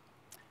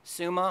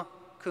 Summa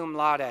cum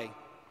laude,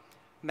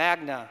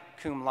 magna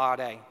cum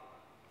laude,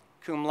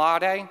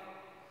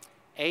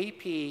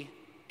 AP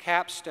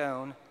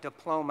capstone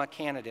diploma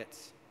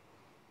candidates.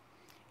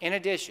 In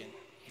addition,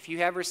 if you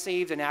have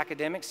received an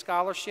academic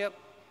scholarship,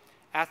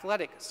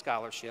 athletic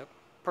scholarship,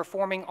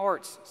 performing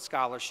arts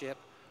scholarship,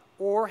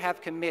 or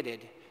have committed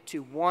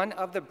to one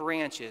of the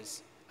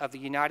branches of the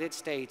United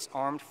States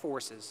Armed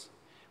Forces,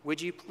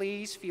 would you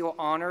please feel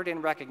honored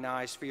and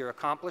recognized for your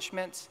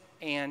accomplishments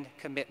and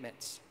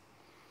commitments?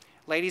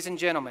 Ladies and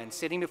gentlemen,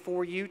 sitting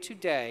before you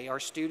today are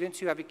students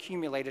who have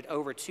accumulated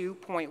over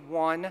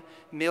 $2.1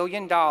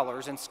 million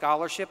in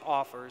scholarship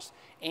offers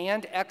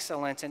and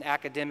excellence in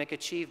academic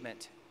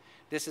achievement.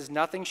 This is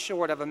nothing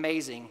short of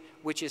amazing,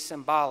 which is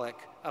symbolic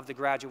of the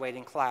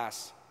graduating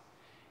class.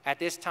 At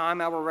this time,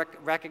 I will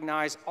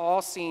recognize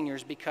all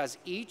seniors because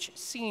each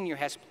senior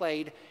has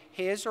played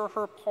his or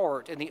her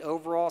part in the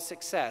overall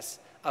success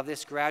of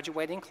this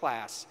graduating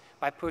class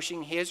by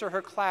pushing his or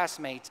her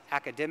classmates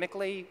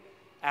academically,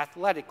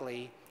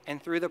 athletically,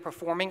 and through the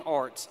performing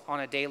arts on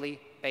a daily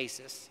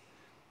basis.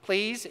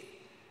 Please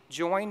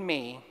join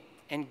me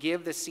and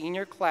give the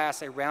senior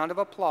class a round of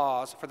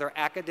applause for their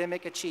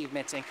academic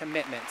achievements and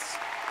commitments.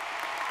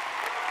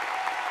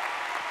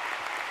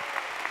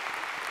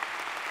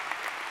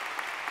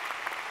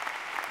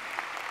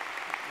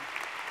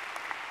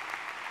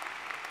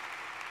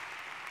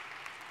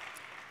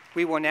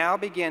 We will now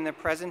begin the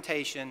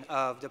presentation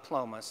of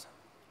diplomas.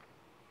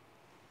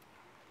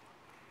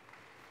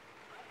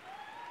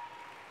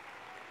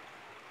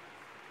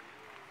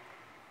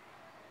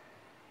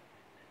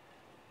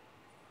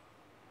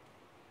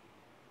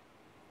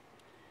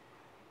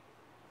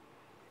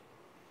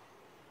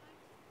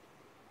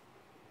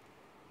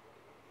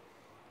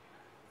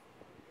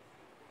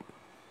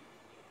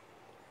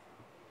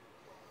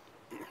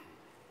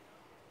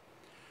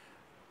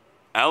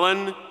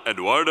 Alan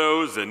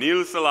Eduardo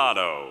Zanil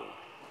Salado.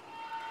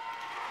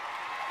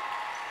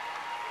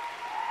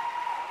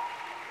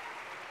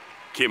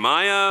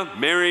 Kimaya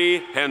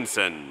Mary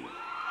Henson.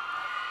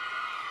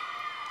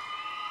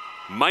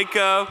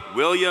 Micah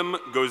William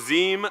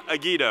Gozim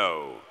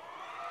Aguido.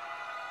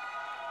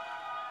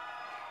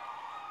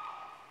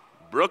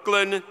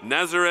 Brooklyn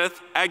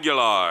Nazareth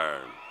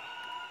Aguilar.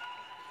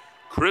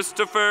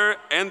 Christopher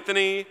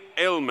Anthony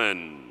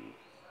Ailman.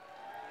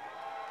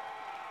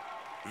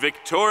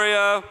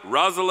 Victoria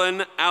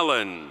Rosalind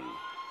Allen.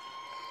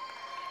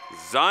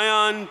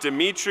 Zion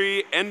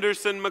Dimitri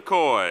Anderson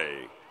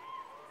McCoy.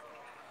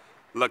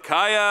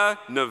 Lakaya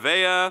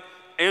Nevea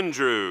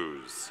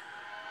Andrews.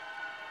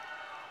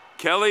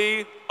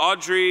 Kelly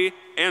Audrey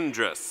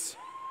Andrus.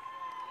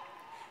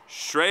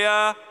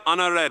 Shreya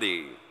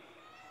Anareddy.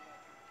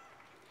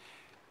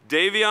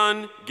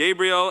 Davion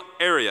Gabriel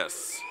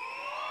Arias.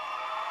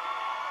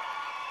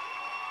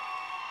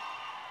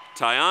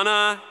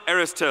 Tiana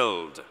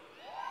Aristild.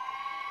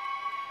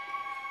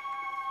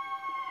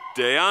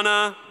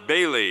 Diana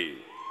Bailey.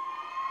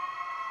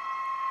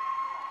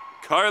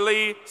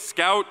 Carly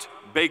Scout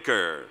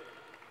Baker.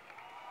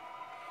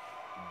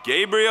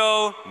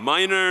 Gabriel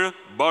Minor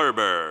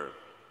Barber.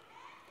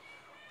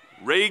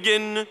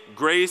 Reagan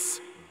Grace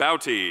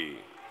Bouty.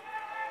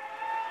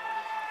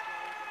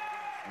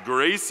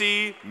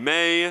 Gracie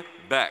May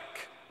Beck.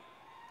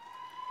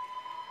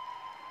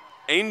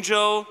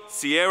 Angel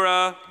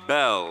Sierra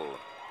Bell.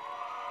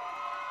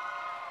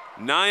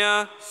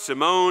 Naya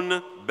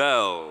Simone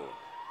Bell.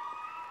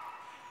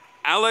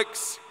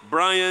 Alex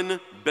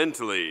Brian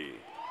Bentley.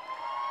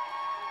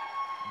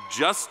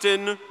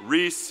 Justin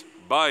Reese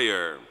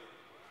Beyer.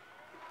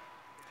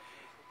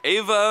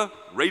 Ava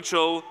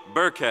Rachel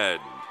Burkhead.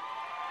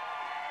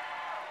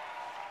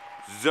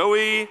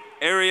 Zoe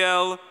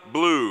Ariel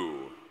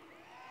Blue.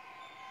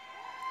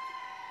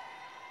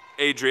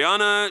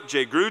 Adriana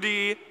J.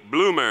 Grudy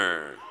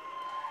Bloomer.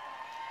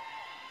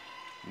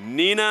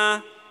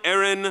 Nina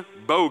Erin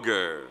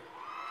Boger.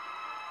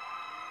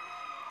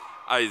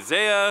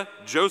 Isaiah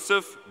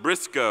Joseph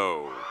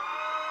Briscoe.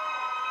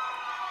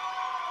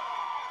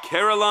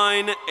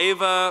 Caroline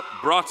Ava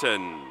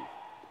Broughton.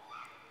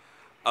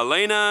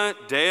 Elena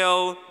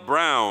Dale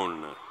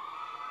Brown.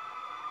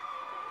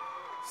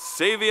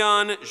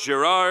 Savion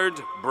Gerard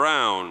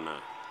Brown.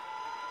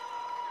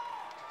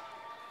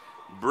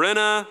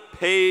 Brenna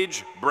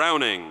Page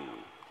Browning.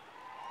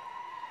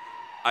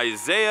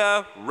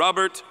 Isaiah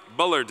Robert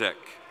Bullardick.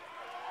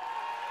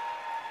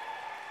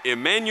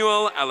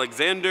 Emmanuel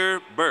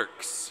Alexander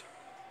Burks.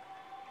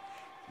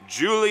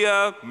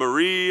 Julia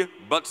Marie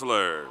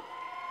Butler.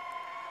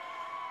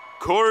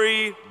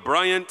 Corey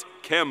Bryant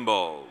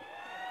Campbell.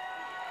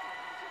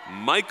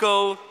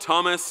 Michael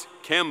Thomas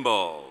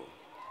Campbell.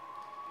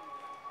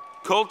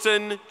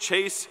 Colton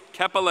Chase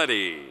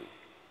Capoletti.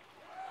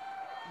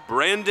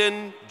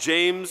 Brandon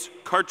James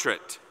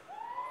Cartret.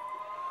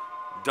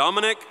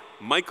 Dominic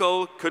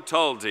Michael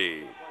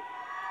Cataldi.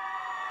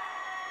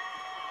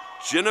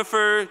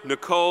 Jennifer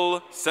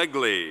Nicole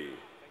Segley.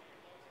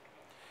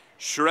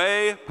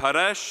 Shrey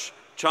Paresh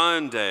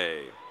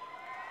Chande.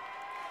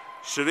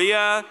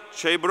 Shreya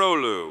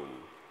Chebrolu.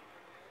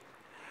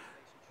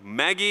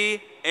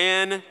 Maggie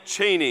Ann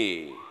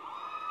Cheney.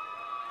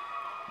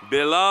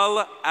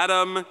 Bilal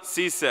Adam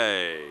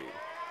Cisse.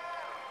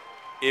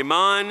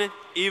 Iman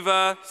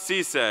Eva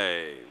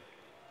Cisse.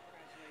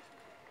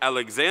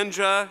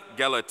 Alexandra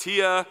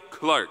Galatia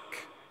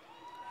Clark.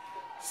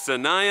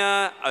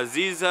 Sanaya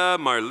Aziza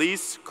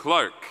Marlise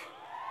Clark.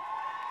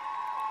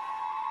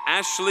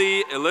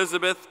 Ashley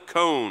Elizabeth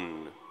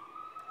Cohn.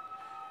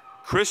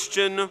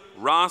 Christian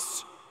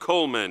Ross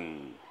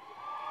Coleman.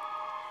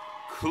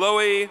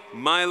 Chloe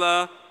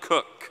Mila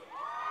Cook.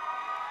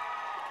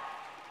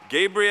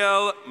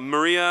 Gabrielle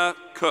Maria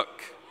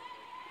Cook.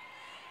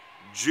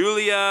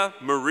 Julia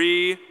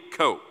Marie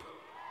Cope.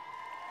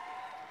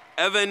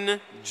 Evan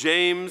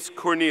James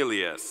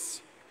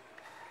Cornelius.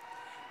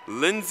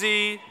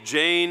 Lindsay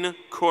Jane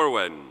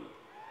Corwin.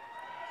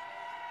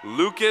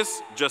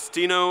 Lucas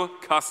Justino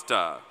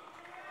Costa.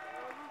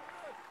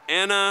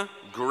 Anna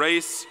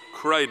Grace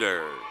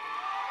Kreider.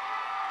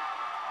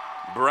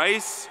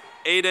 Bryce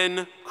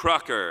Aiden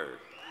Crocker.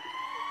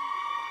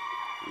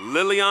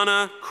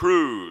 Liliana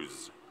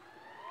Cruz.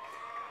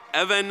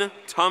 Evan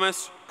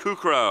Thomas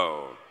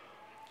Kukrow.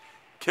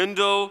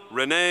 Kendall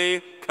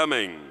Renee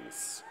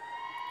Cummings.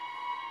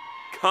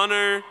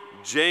 Connor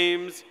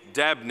James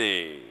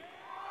Dabney.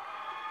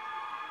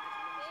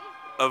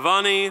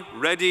 Avani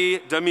Reddy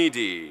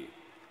Damidi.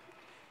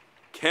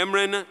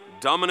 Cameron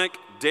Dominic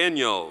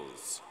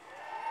Daniels.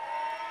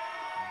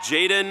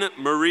 Jaden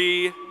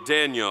Marie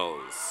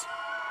Daniels.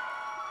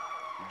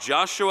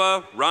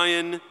 Joshua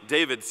Ryan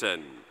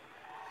Davidson.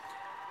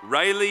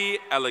 Riley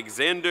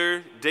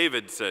Alexander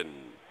Davidson.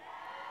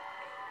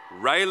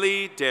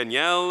 Riley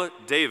Danielle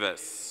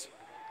Davis.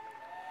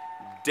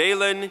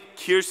 Dalen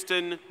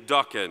Kirsten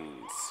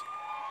Dawkins.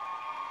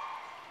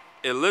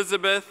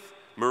 Elizabeth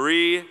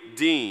Marie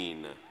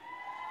Dean.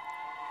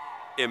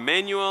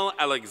 Emmanuel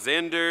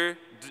Alexander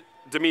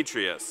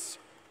Demetrius.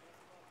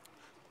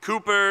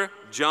 Cooper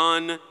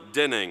John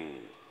Denning.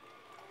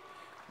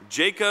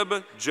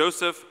 Jacob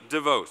Joseph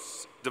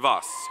DeVos.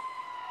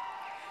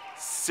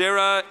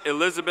 Sarah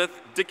Elizabeth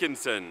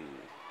Dickinson.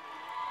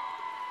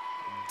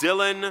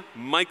 Dylan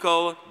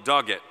Michael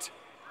Doggett.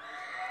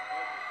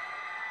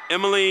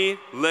 Emily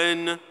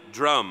Lynn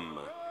Drum.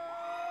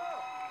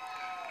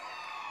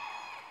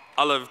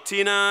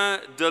 Alevtina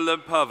de la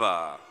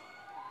Pava.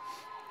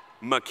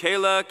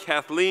 Michaela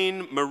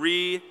Kathleen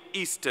Marie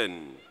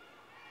Easton.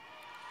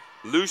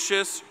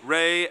 Lucius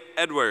Ray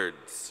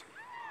Edwards.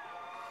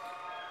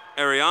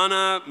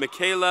 Ariana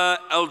Michaela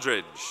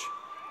Eldridge.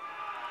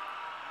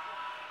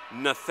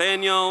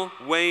 Nathaniel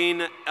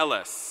Wayne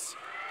Ellis.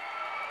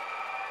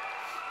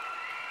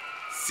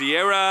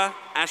 Sierra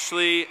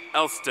Ashley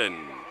Elston.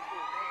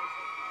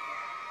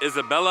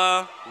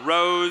 Isabella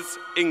Rose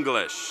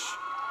English.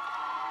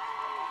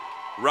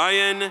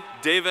 Ryan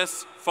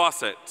Davis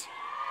Fawcett.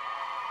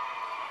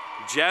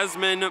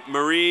 Jasmine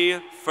Marie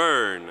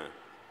Fern.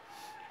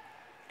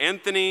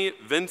 Anthony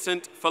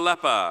Vincent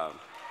Filippa.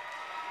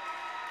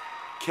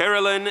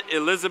 Carolyn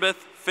Elizabeth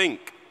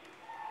Fink.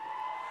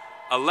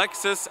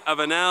 Alexis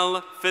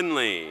Avenel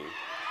Finley.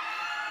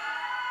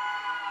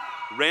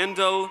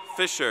 Randall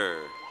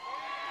Fisher.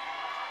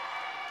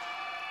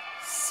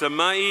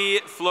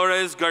 Samai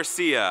Flores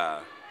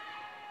Garcia.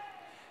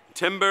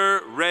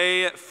 Timber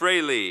Ray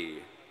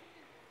Fraley.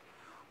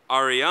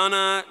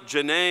 Ariana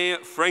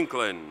Janae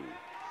Franklin.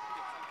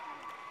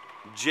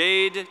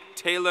 Jade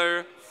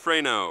Taylor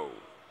Freno.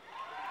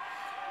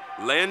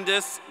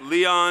 Landis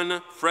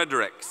Leon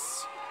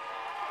Fredericks.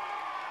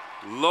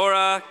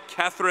 Laura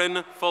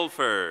Catherine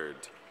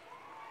Fulford.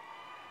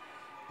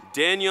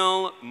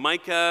 Daniel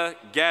Micah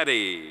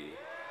Gaddy.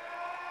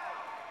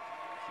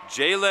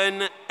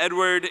 Jalen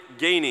Edward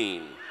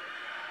Gainey.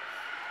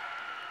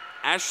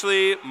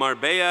 Ashley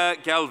Marbella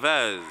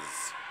Galvez.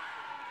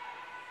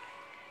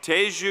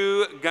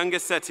 Teju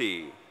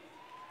Gangasetti.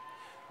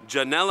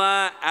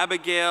 Janella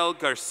Abigail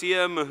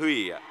Garcia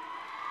Mahuia.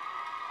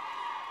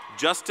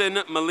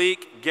 Justin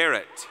Malik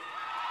Garrett.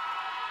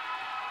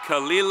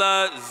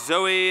 Kalila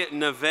Zoe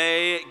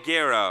Neve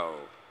Guerrero.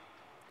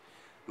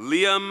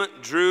 Liam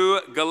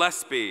Drew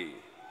Gillespie.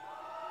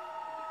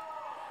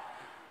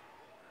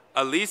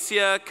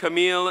 Alicia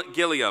Camille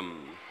Gilliam.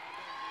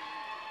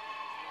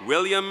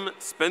 William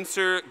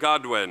Spencer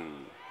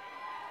Godwin.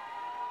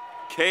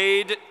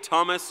 Cade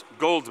Thomas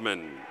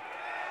Goldman.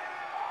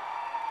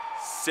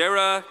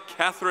 Sarah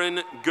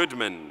Catherine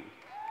Goodman.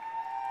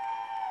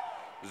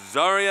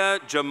 Zaria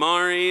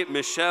Jamari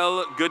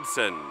Michelle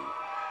Goodson.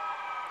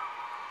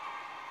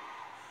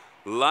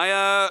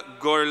 Laya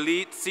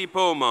Gorlitsi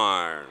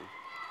Pomar.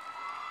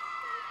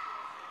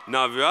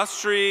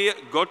 Navyastri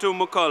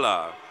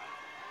Gotumukola.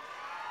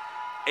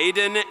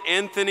 Aiden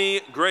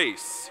Anthony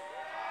Grace.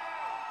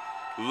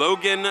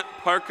 Logan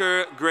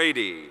Parker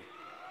Grady.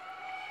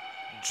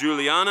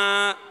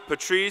 Juliana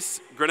Patrice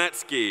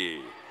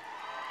Granetsky.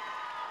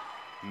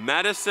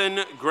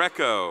 Madison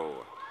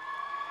Greco.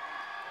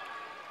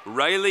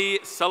 Riley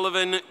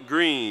Sullivan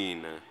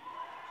Green.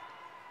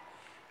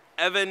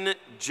 Evan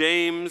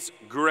James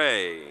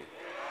Gray.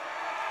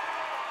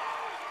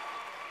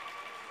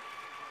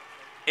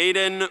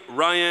 Aiden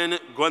Ryan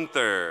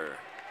Gunther.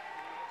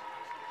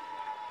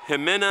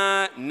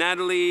 Jimena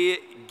Natalie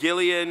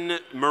Gillian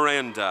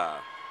Miranda.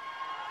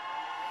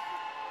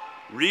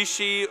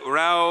 Rishi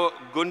Rao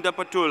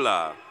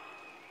Gundapatula.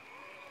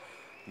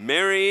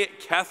 Mary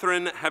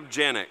Catherine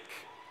Habjanik.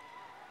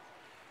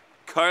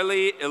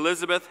 Carly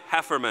Elizabeth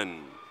Hefferman.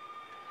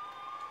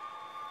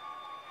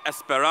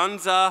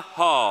 Esperanza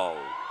Hall.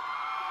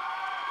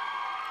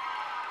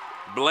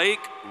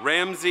 Blake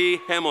Ramsey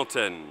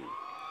Hamilton.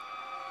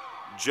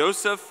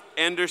 Joseph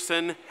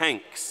Anderson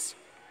Hanks.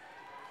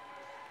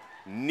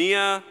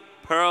 Nia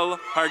Pearl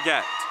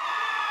Hargett.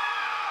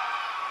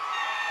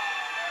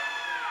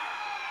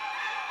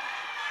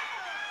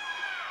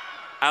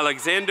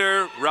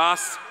 Alexander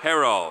Ross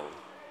Harrell.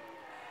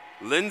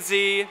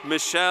 Lindsay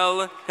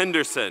Michelle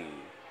Henderson.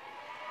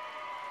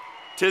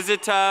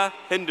 Tizita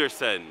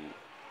Henderson.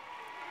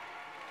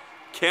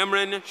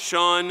 Cameron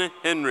Sean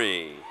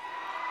Henry.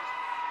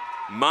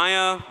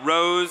 Maya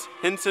Rose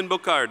Henson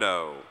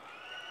Bocardo.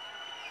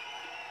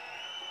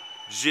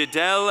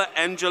 Gidel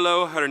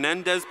Angelo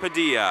Hernandez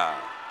Padilla.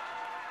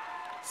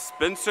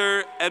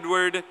 Spencer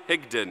Edward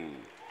Higdon.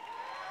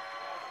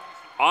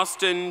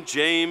 Austin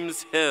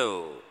James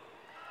Hill.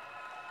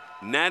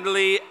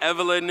 Natalie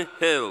Evelyn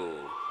Hill.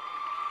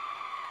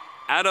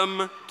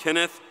 Adam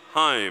Kenneth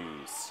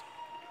Himes.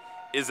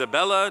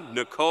 Isabella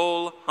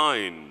Nicole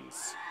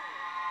Hines.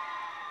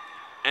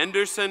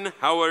 Anderson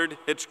Howard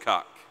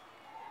Hitchcock.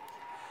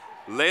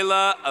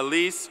 Layla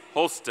Elise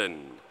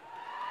Holston.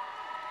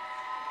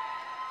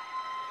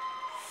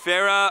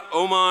 Farah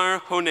Omar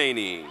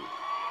Honani.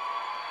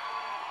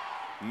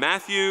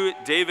 Matthew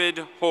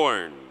David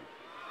Horn.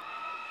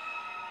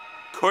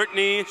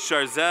 Courtney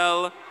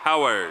Charzelle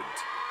Howard.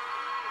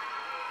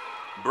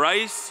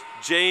 Bryce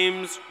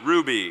James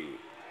Ruby.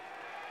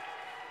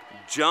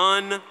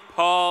 John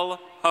Paul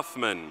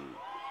Huffman.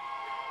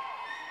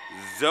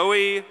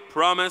 Zoe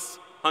Promise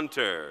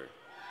Hunter.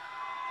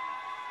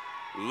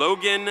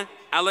 Logan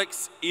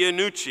Alex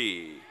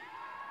Iannucci.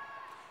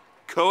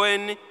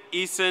 Cohen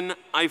Eason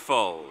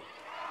Eiffel.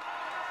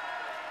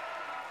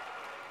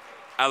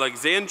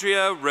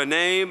 Alexandria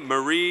Renee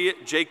Marie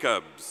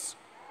Jacobs.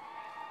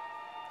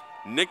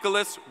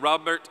 Nicholas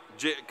Robert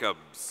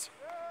Jacobs.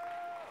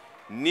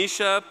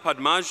 Nisha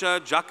Padmaja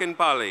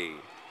Jakanpali.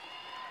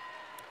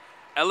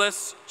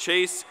 Ellis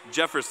Chase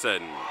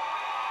Jefferson.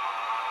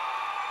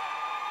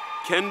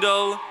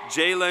 Kendall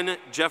Jalen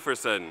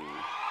Jefferson.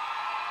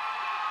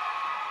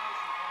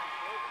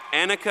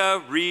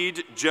 Annika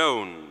Reed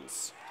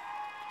Jones.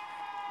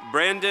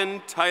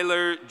 Brandon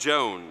Tyler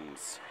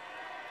Jones.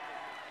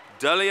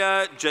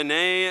 Delia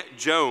Janae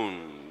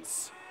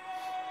Jones.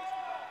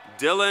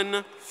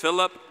 Dylan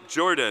Philip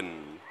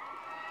Jordan.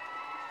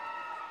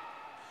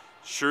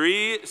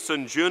 Shri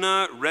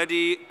Sanjuna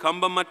Reddy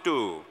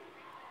Kambamatu.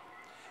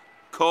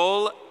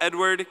 Cole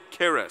Edward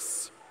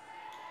Karras.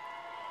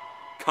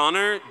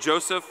 Connor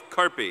Joseph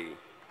Carpy.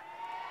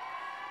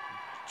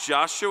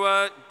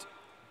 Joshua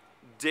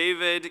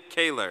David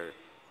Kaler.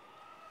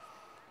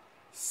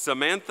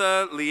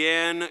 Samantha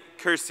Leanne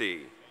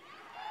Kersey.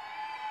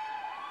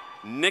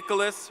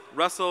 Nicholas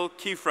Russell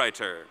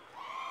Kiefreiter.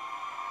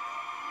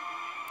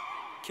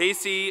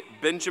 Casey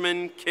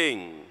Benjamin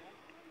King.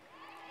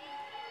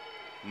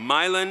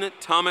 Mylan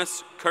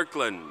Thomas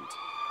Kirkland.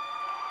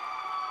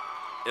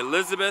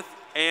 Elizabeth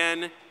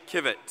Ann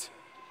Kivett.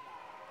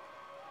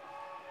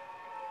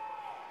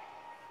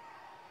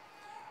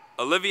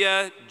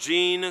 Olivia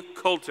Jean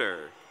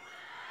Coulter.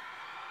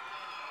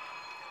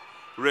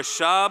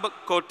 Rishab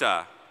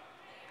Kota.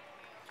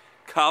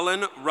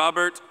 Colin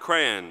Robert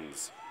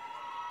Kranz.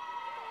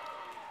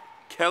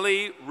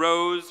 Kelly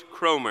Rose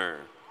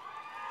Cromer.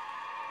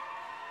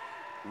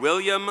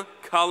 William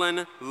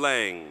Colin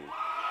Lang.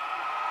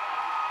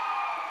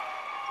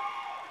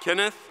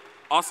 Kenneth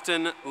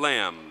Austin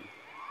Lamb.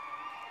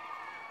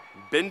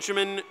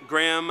 Benjamin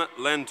Graham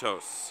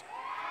Lantos.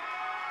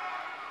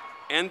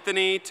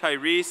 Anthony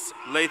Tyrese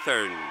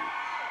Lathern.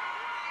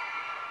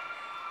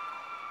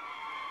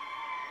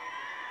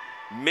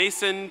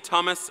 Mason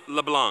Thomas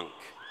LeBlanc.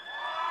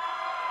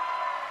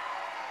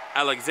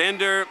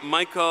 Alexander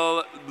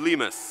Michael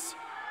Lemus.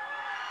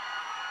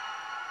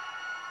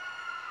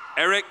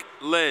 Eric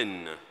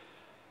Lynn.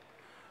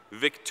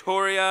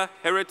 Victoria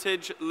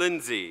Heritage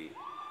Lindsay.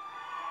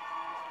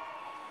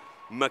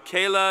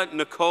 Michaela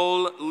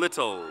Nicole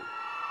Little.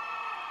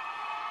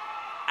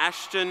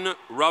 Ashton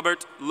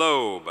Robert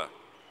Loeb.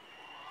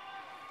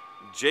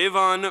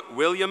 Javon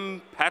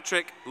William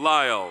Patrick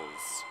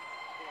Lyles.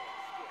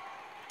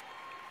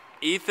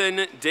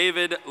 Ethan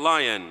David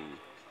Lyon.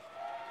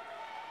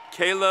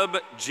 Caleb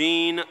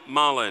Jean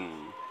Mullen.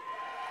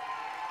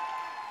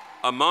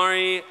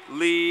 Amari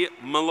Lee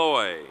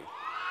Malloy.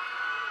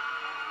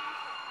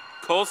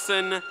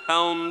 Colson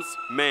Helms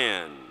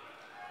Mann.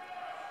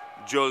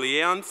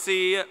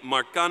 Joliancy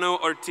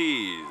Marcano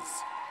Ortiz.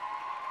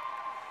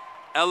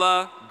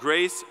 Ella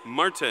Grace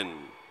Martin.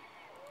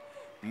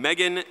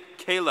 Megan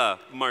Kayla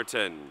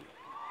Martin.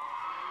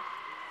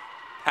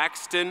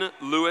 Paxton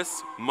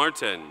Lewis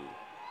Martin.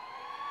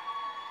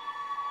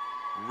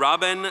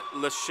 Robin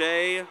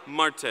Lachey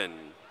Martin.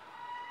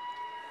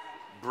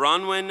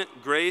 Bronwyn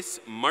Grace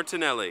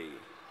Martinelli.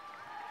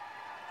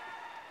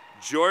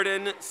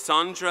 Jordan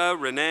Sandra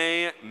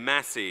Renee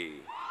Massey.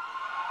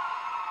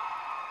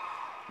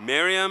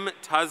 Miriam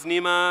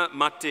Tasnima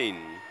Matin.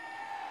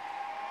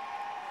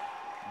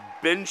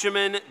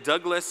 Benjamin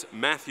Douglas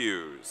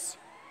Matthews.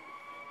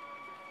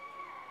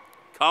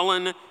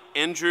 Colin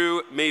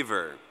Andrew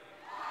Maver.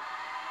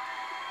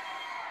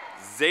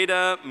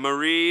 Zeta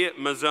Marie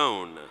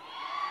Mazzone.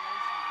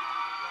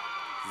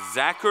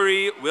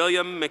 Zachary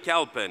William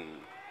McAlpin.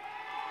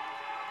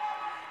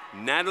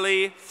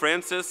 Natalie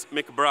Frances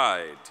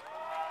McBride.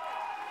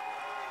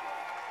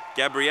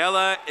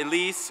 Gabriella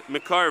Elise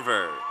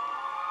McCarver.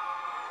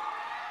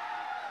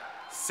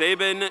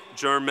 Sabin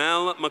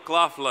Jermel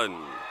McLaughlin.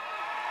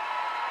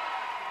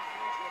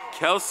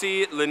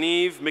 Kelsey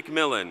Leneve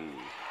McMillan.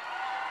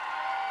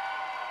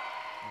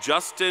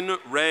 Justin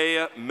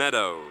Ray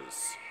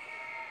Meadows.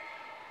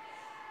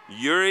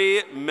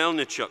 Yuri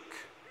Melnichuk.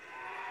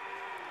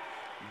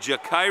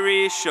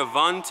 Jakairi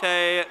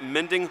Shavante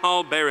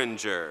Mendinghall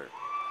Behringer.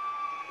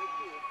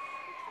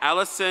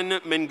 Allison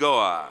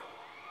Mingoa.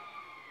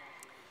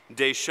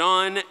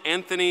 Deshaun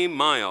Anthony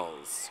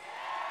Miles.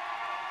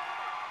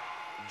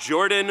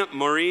 Jordan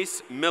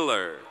Maurice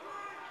Miller.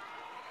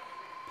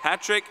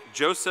 Patrick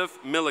Joseph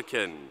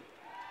Milliken.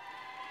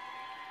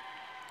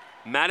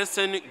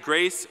 Madison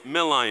Grace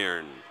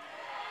Milliron.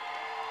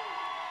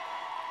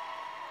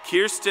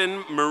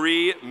 Kirsten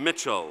Marie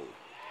Mitchell.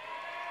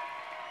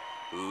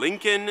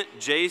 Lincoln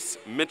Jace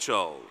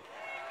Mitchell.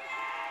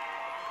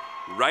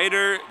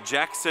 Ryder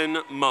Jackson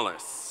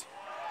Mullis.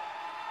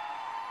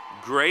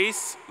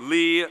 Grace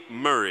Lee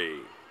Murray.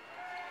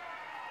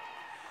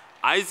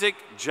 Isaac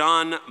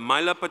John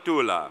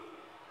Mailapatula.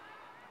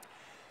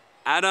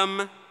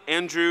 Adam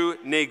Andrew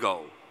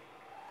Nagel.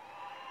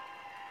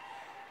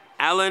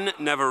 Alan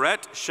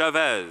Navarrete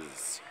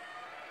Chavez.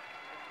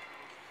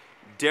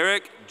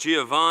 Derek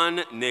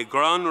Giovan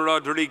Negron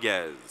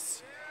Rodriguez.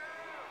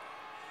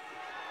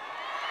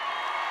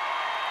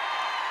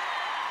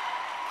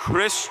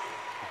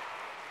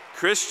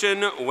 Christian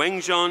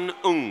Wengjon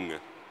Ung,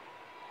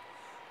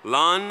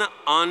 Lan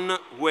An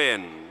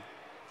Nguyen,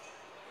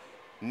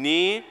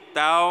 Ni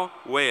Tao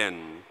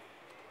Nguyen.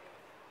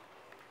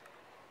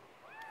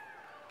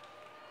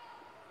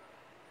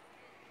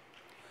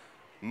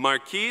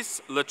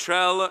 Marquise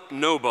Latrell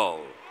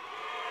Noble,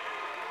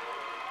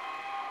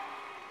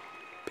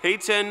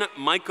 Peyton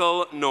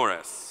Michael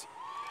Norris,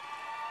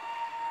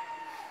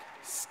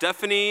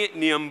 Stephanie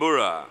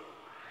Niambura,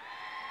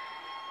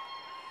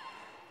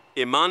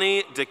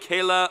 Imani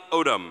Dekela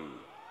Odom,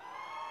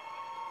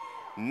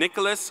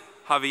 Nicholas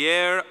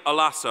Javier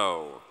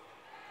Alasso,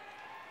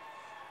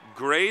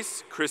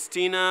 Grace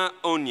Christina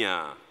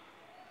Onya,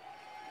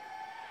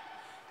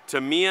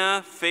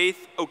 Tamia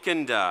Faith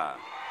Okinda,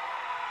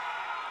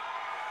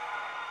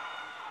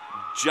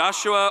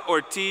 Joshua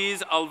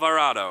Ortiz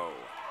Alvarado,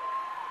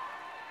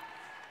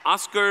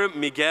 Oscar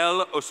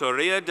Miguel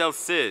Osoria del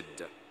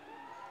Cid,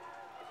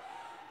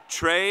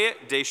 Trey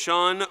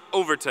Deshawn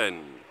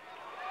Overton,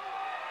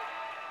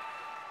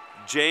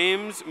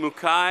 James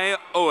Mukai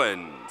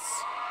Owens,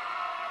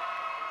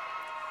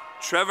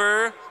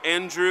 Trevor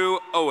Andrew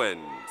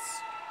Owens,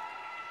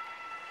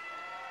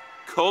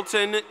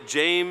 Colton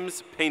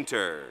James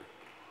Painter,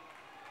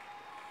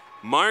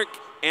 Mark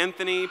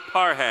Anthony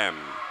Parham,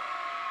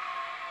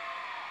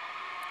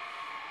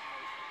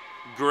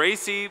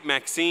 Gracie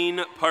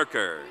Maxine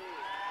Parker,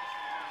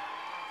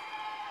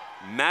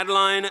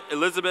 Madeline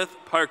Elizabeth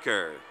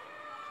Parker,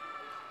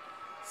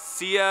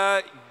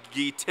 Sia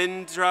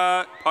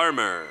Gitindra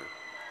Parmer,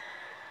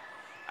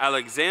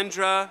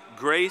 Alexandra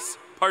Grace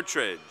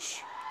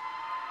Partridge,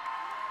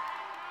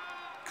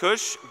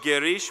 Kush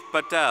Girish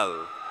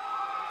Patel,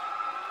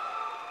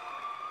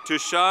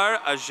 Tushar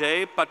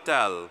Ajay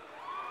Patel,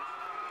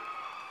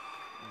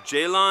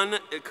 Jalon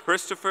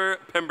Christopher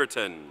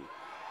Pemberton,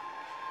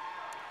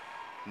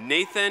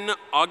 Nathan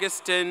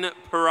Augustin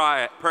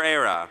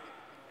Pereira,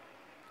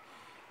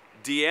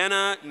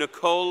 Deanna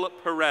Nicole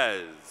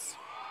Perez,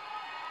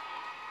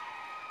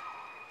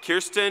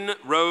 Kirsten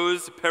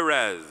Rose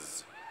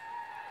Perez,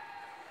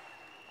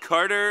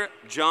 Carter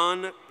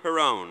John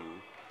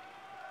Perrone,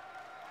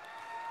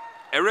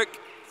 Eric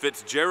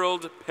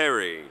Fitzgerald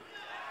Perry,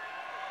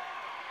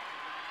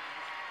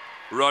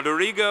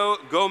 Rodrigo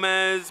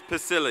Gomez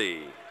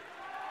Pisilli,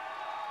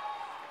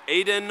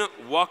 Aiden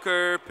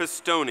Walker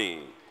Pistoni,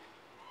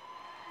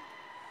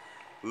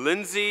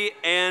 Lindsay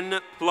Ann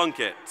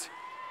Plunkett,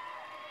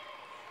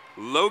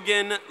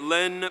 Logan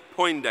Lynn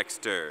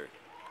Poindexter,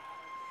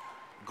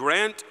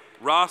 Grant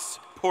Ross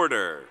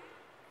Porter,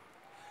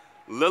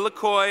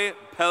 Lilicoy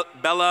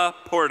Bella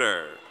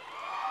Porter,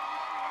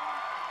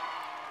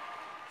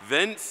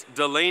 Vince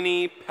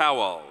Delaney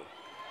Powell,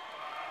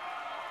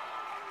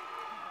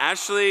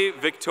 Ashley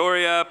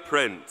Victoria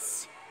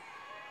Prince,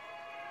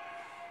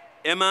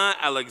 Emma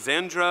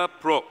Alexandra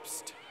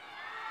Probst,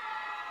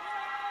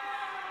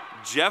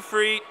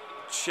 Jeffrey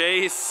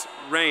Chase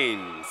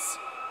Rains,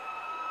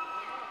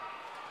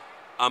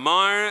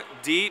 Amar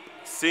Deep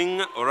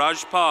Singh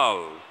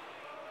Rajpal,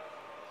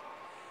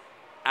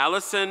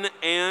 Allison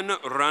Ann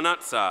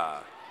Ranatza,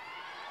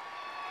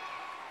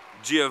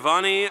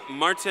 Giovanni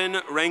Martin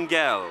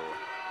Rangel,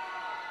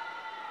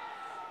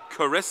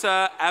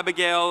 Carissa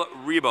Abigail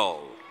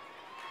Rebel,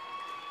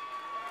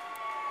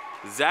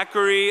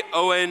 Zachary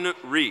Owen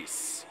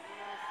Reese,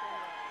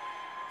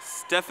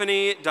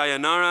 Stephanie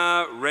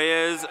Dayanara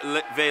Reyes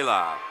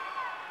Vela,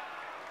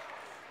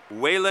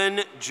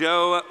 Waylon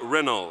Joe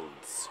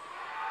Reynolds,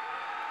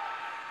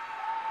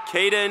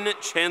 Caden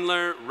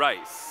Chandler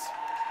Rice,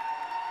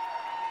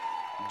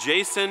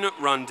 Jason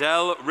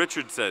Rondell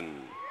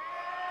Richardson,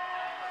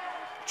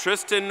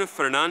 Tristan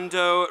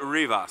Fernando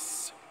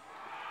Rivas,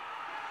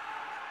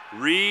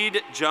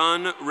 Reed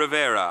John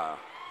Rivera,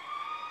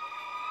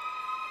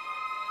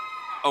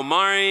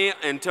 Omari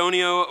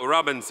Antonio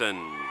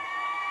Robinson,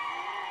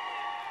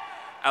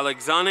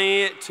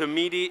 Alexani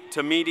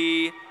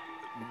Tamidi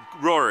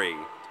Rory,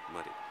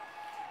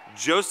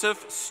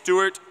 Joseph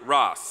Stewart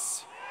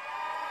Ross,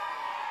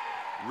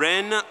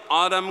 Ren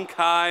Autumn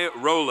Kai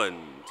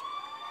Rowland,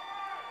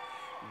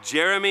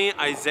 Jeremy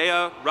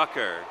Isaiah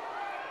Rucker,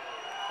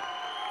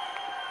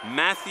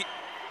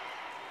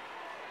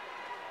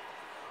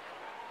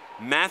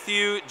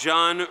 Matthew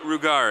John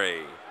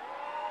Rugari,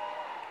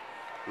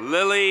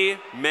 Lily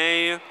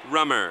May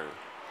Rummer,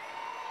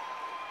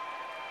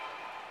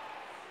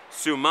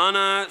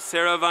 Sumana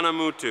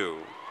Saravanamutu,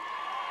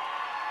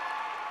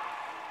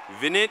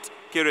 Vinit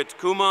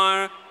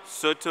Kiritkumar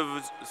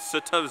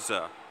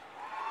Sotavza,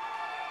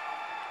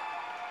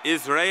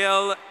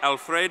 Israel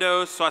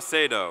Alfredo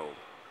Saucedo,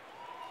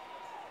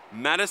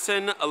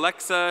 Madison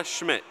Alexa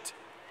Schmidt,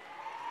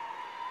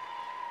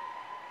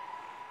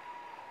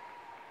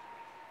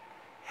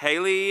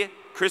 Haley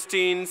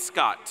Christine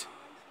Scott,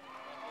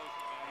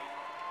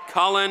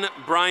 Colin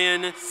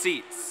Brian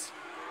Seats,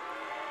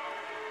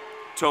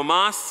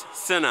 Tomas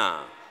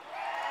Sena,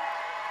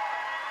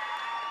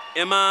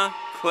 Emma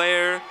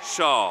Claire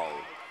Shaw,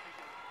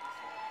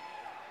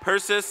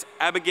 Persis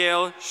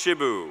Abigail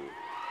Shibu,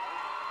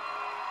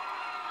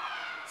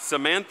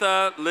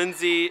 Samantha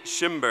Lindsay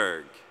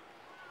Schimberg.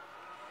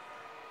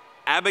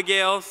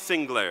 Abigail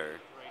Singler.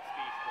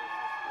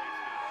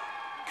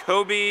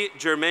 Kobe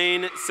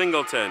Jermaine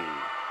Singleton.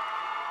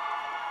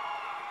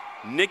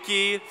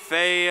 Nikki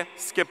Faye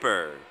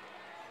Skipper.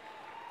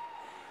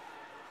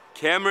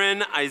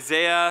 Cameron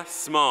Isaiah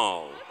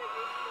Small.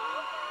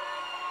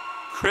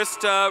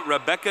 Krista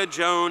Rebecca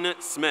Joan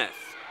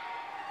Smith.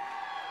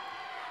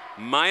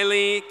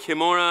 Miley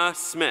Kimora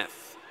Smith.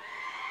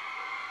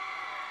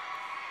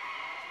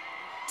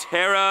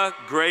 Tara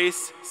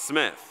Grace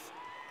Smith.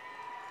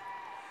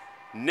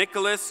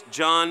 Nicholas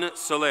John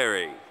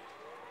Soleri.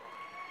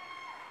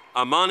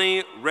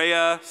 Amani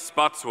Rhea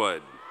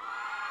Spotswood.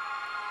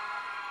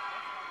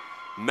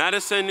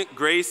 Madison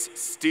Grace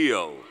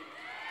Steele.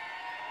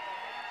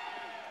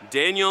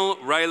 Daniel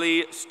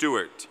Riley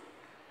Stewart.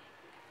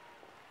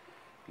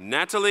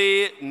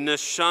 Natalie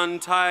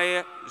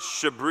Nishantai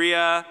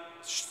Shabria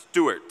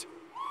Stewart.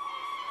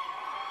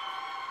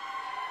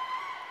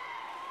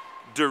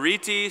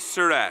 Doriti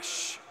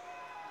Suresh.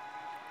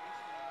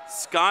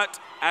 Scott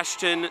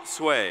Ashton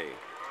Sway.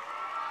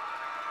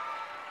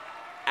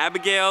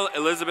 Abigail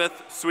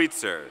Elizabeth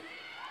Sweetser.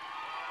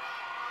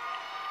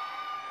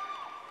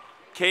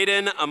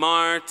 Caden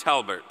Amar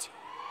Talbert.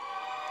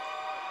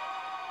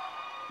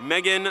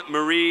 Megan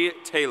Marie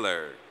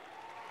Taylor.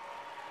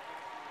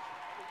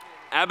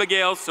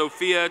 Abigail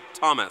Sophia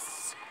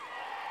Thomas.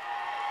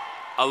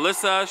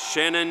 Alyssa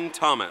Shannon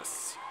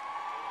Thomas.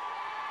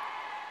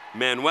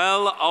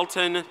 Manuel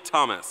Alton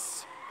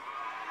Thomas.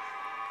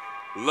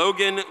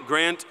 Logan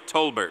Grant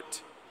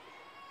Tolbert.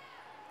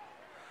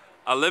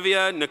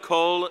 Olivia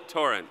Nicole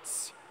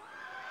Torrance.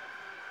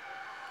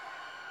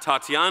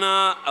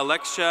 Tatiana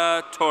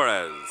Alexia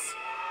Torres.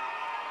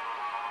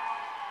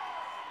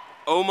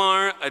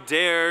 Omar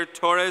Adair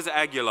Torres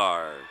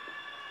Aguilar.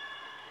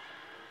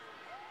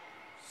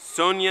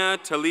 Sonia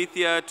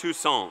Talithia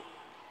Toussaint.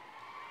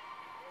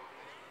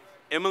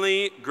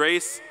 Emily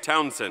Grace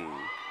Townsend.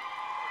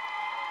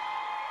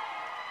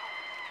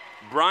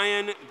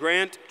 Brian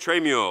Grant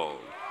Tremule.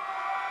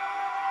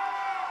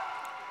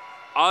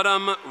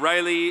 Autumn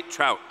Riley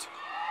Trout.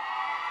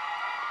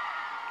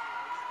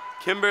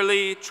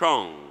 Kimberly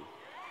Trong.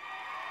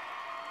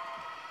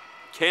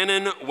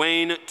 Cannon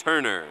Wayne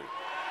Turner.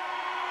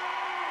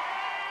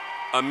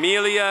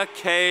 Amelia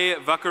K.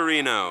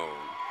 Vaccarino.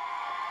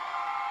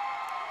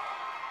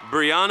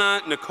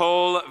 Brianna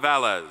Nicole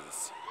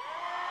Valles.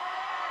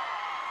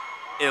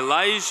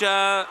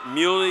 Elijah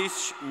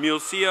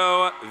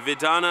Mulcio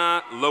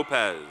Vidana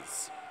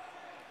Lopez.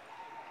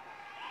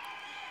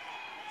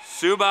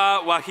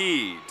 Suba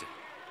Wahid.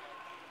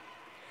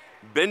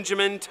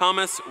 Benjamin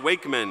Thomas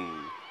Wakeman.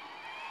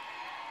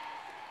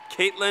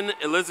 Caitlin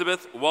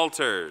Elizabeth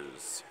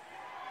Walters.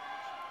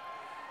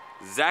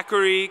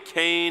 Zachary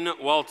Kane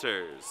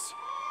Walters.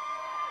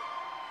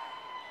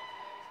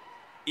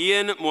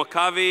 Ian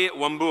Mwakavi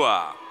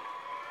Wambua.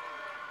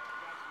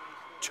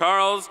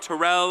 Charles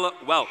Terrell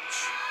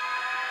Welch.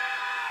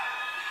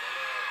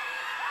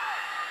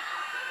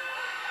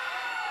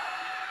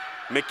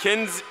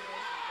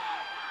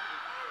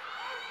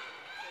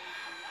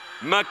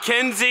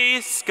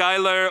 Mackenzie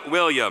Skylar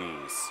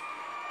Williams.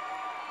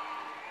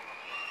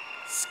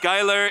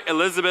 Skylar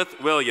Elizabeth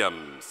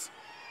Williams.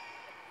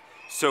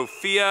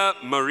 Sophia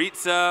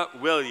Maritza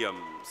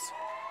Williams.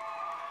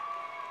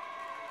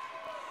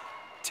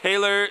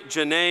 Taylor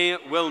Janae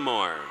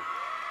Wilmore.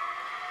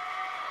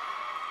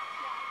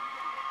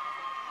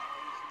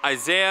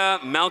 Isaiah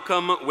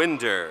Malcolm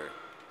Winder.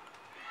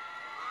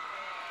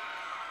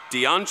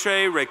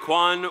 DeAndre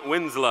Raquan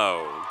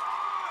Winslow.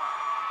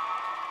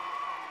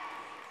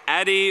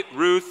 Addie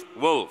Ruth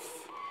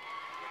Wolf.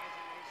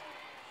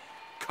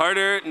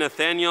 Carter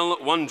Nathaniel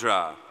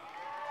Wondra.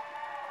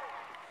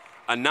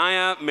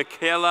 Anaya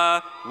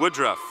Michaela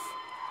Woodruff.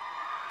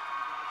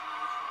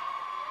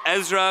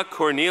 Ezra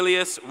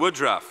Cornelius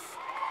Woodruff.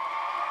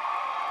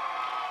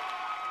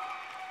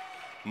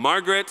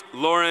 Margaret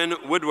Lauren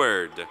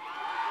Woodward.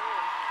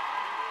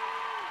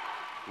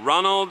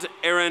 Ronald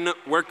Aaron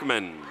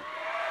Workman.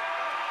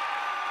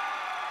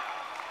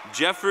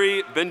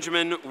 Jeffrey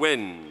Benjamin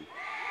Wynn.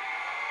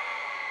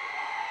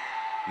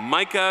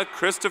 Micah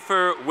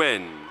Christopher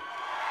Wynn.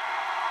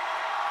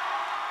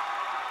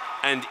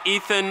 And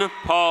Ethan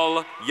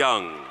Paul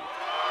Young.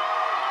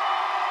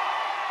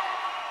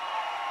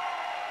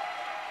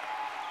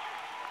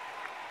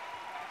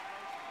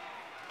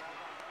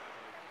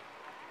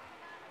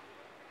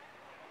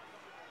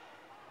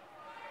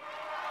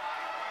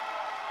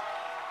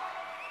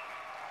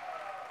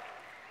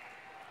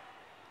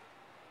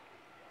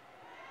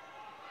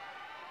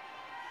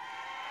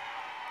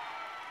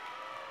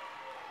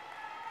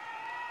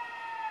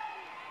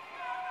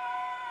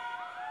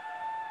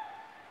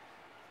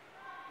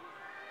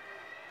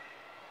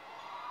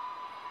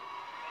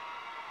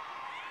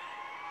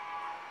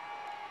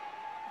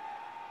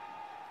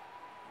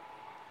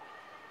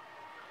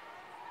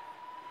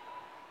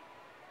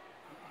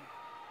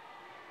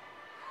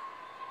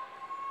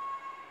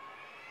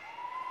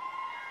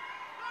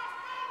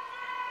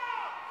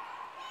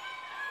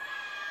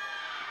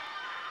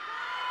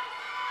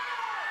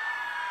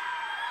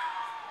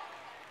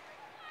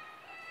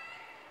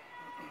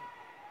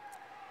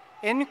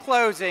 In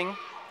closing,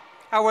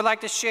 I would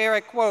like to share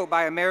a quote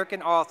by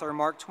American author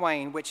Mark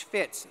Twain, which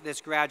fits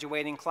this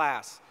graduating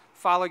class.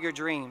 Follow your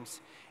dreams.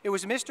 It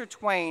was Mr.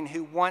 Twain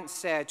who once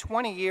said,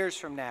 20 years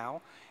from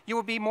now, you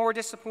will be more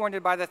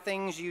disappointed by the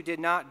things you did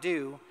not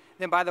do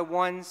than by the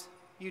ones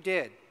you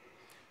did.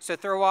 So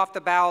throw off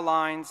the bow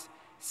lines,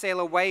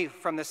 sail away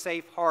from the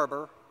safe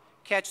harbor,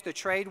 catch the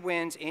trade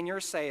winds in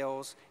your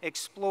sails,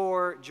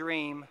 explore,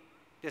 dream,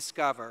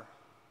 discover.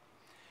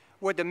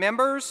 Would the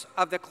members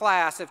of the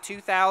class of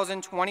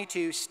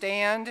 2022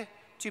 stand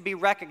to be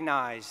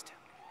recognized?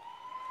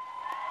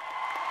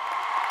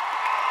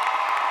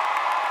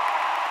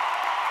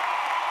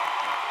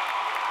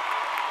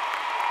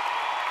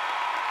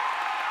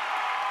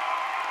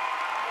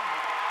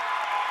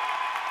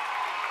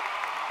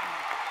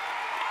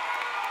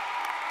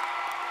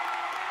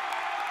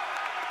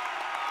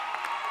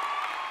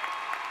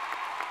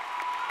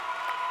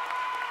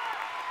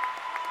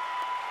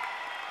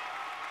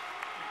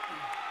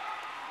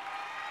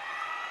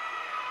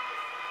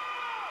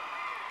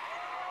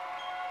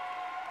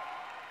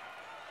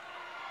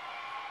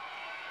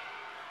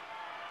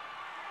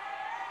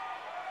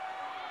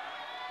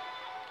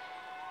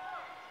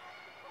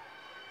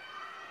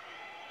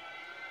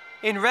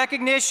 In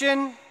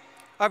recognition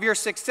of your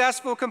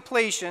successful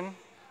completion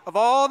of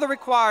all the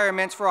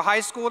requirements for a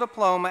high school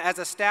diploma as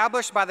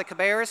established by the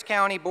Cabarrus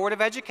County Board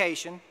of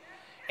Education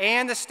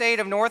and the state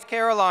of North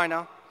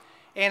Carolina,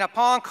 and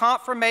upon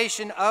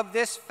confirmation of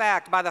this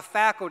fact by the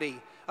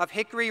faculty of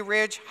Hickory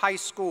Ridge High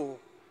School,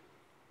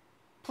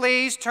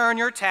 please turn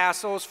your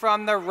tassels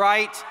from the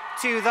right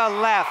to the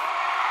left.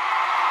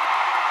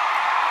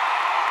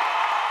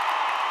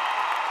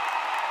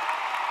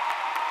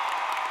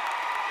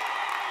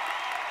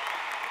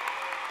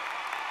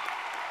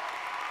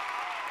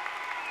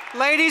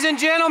 Ladies and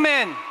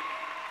gentlemen,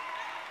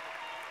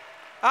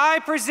 I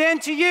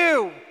present to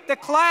you the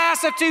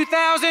class of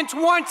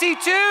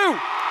 2022.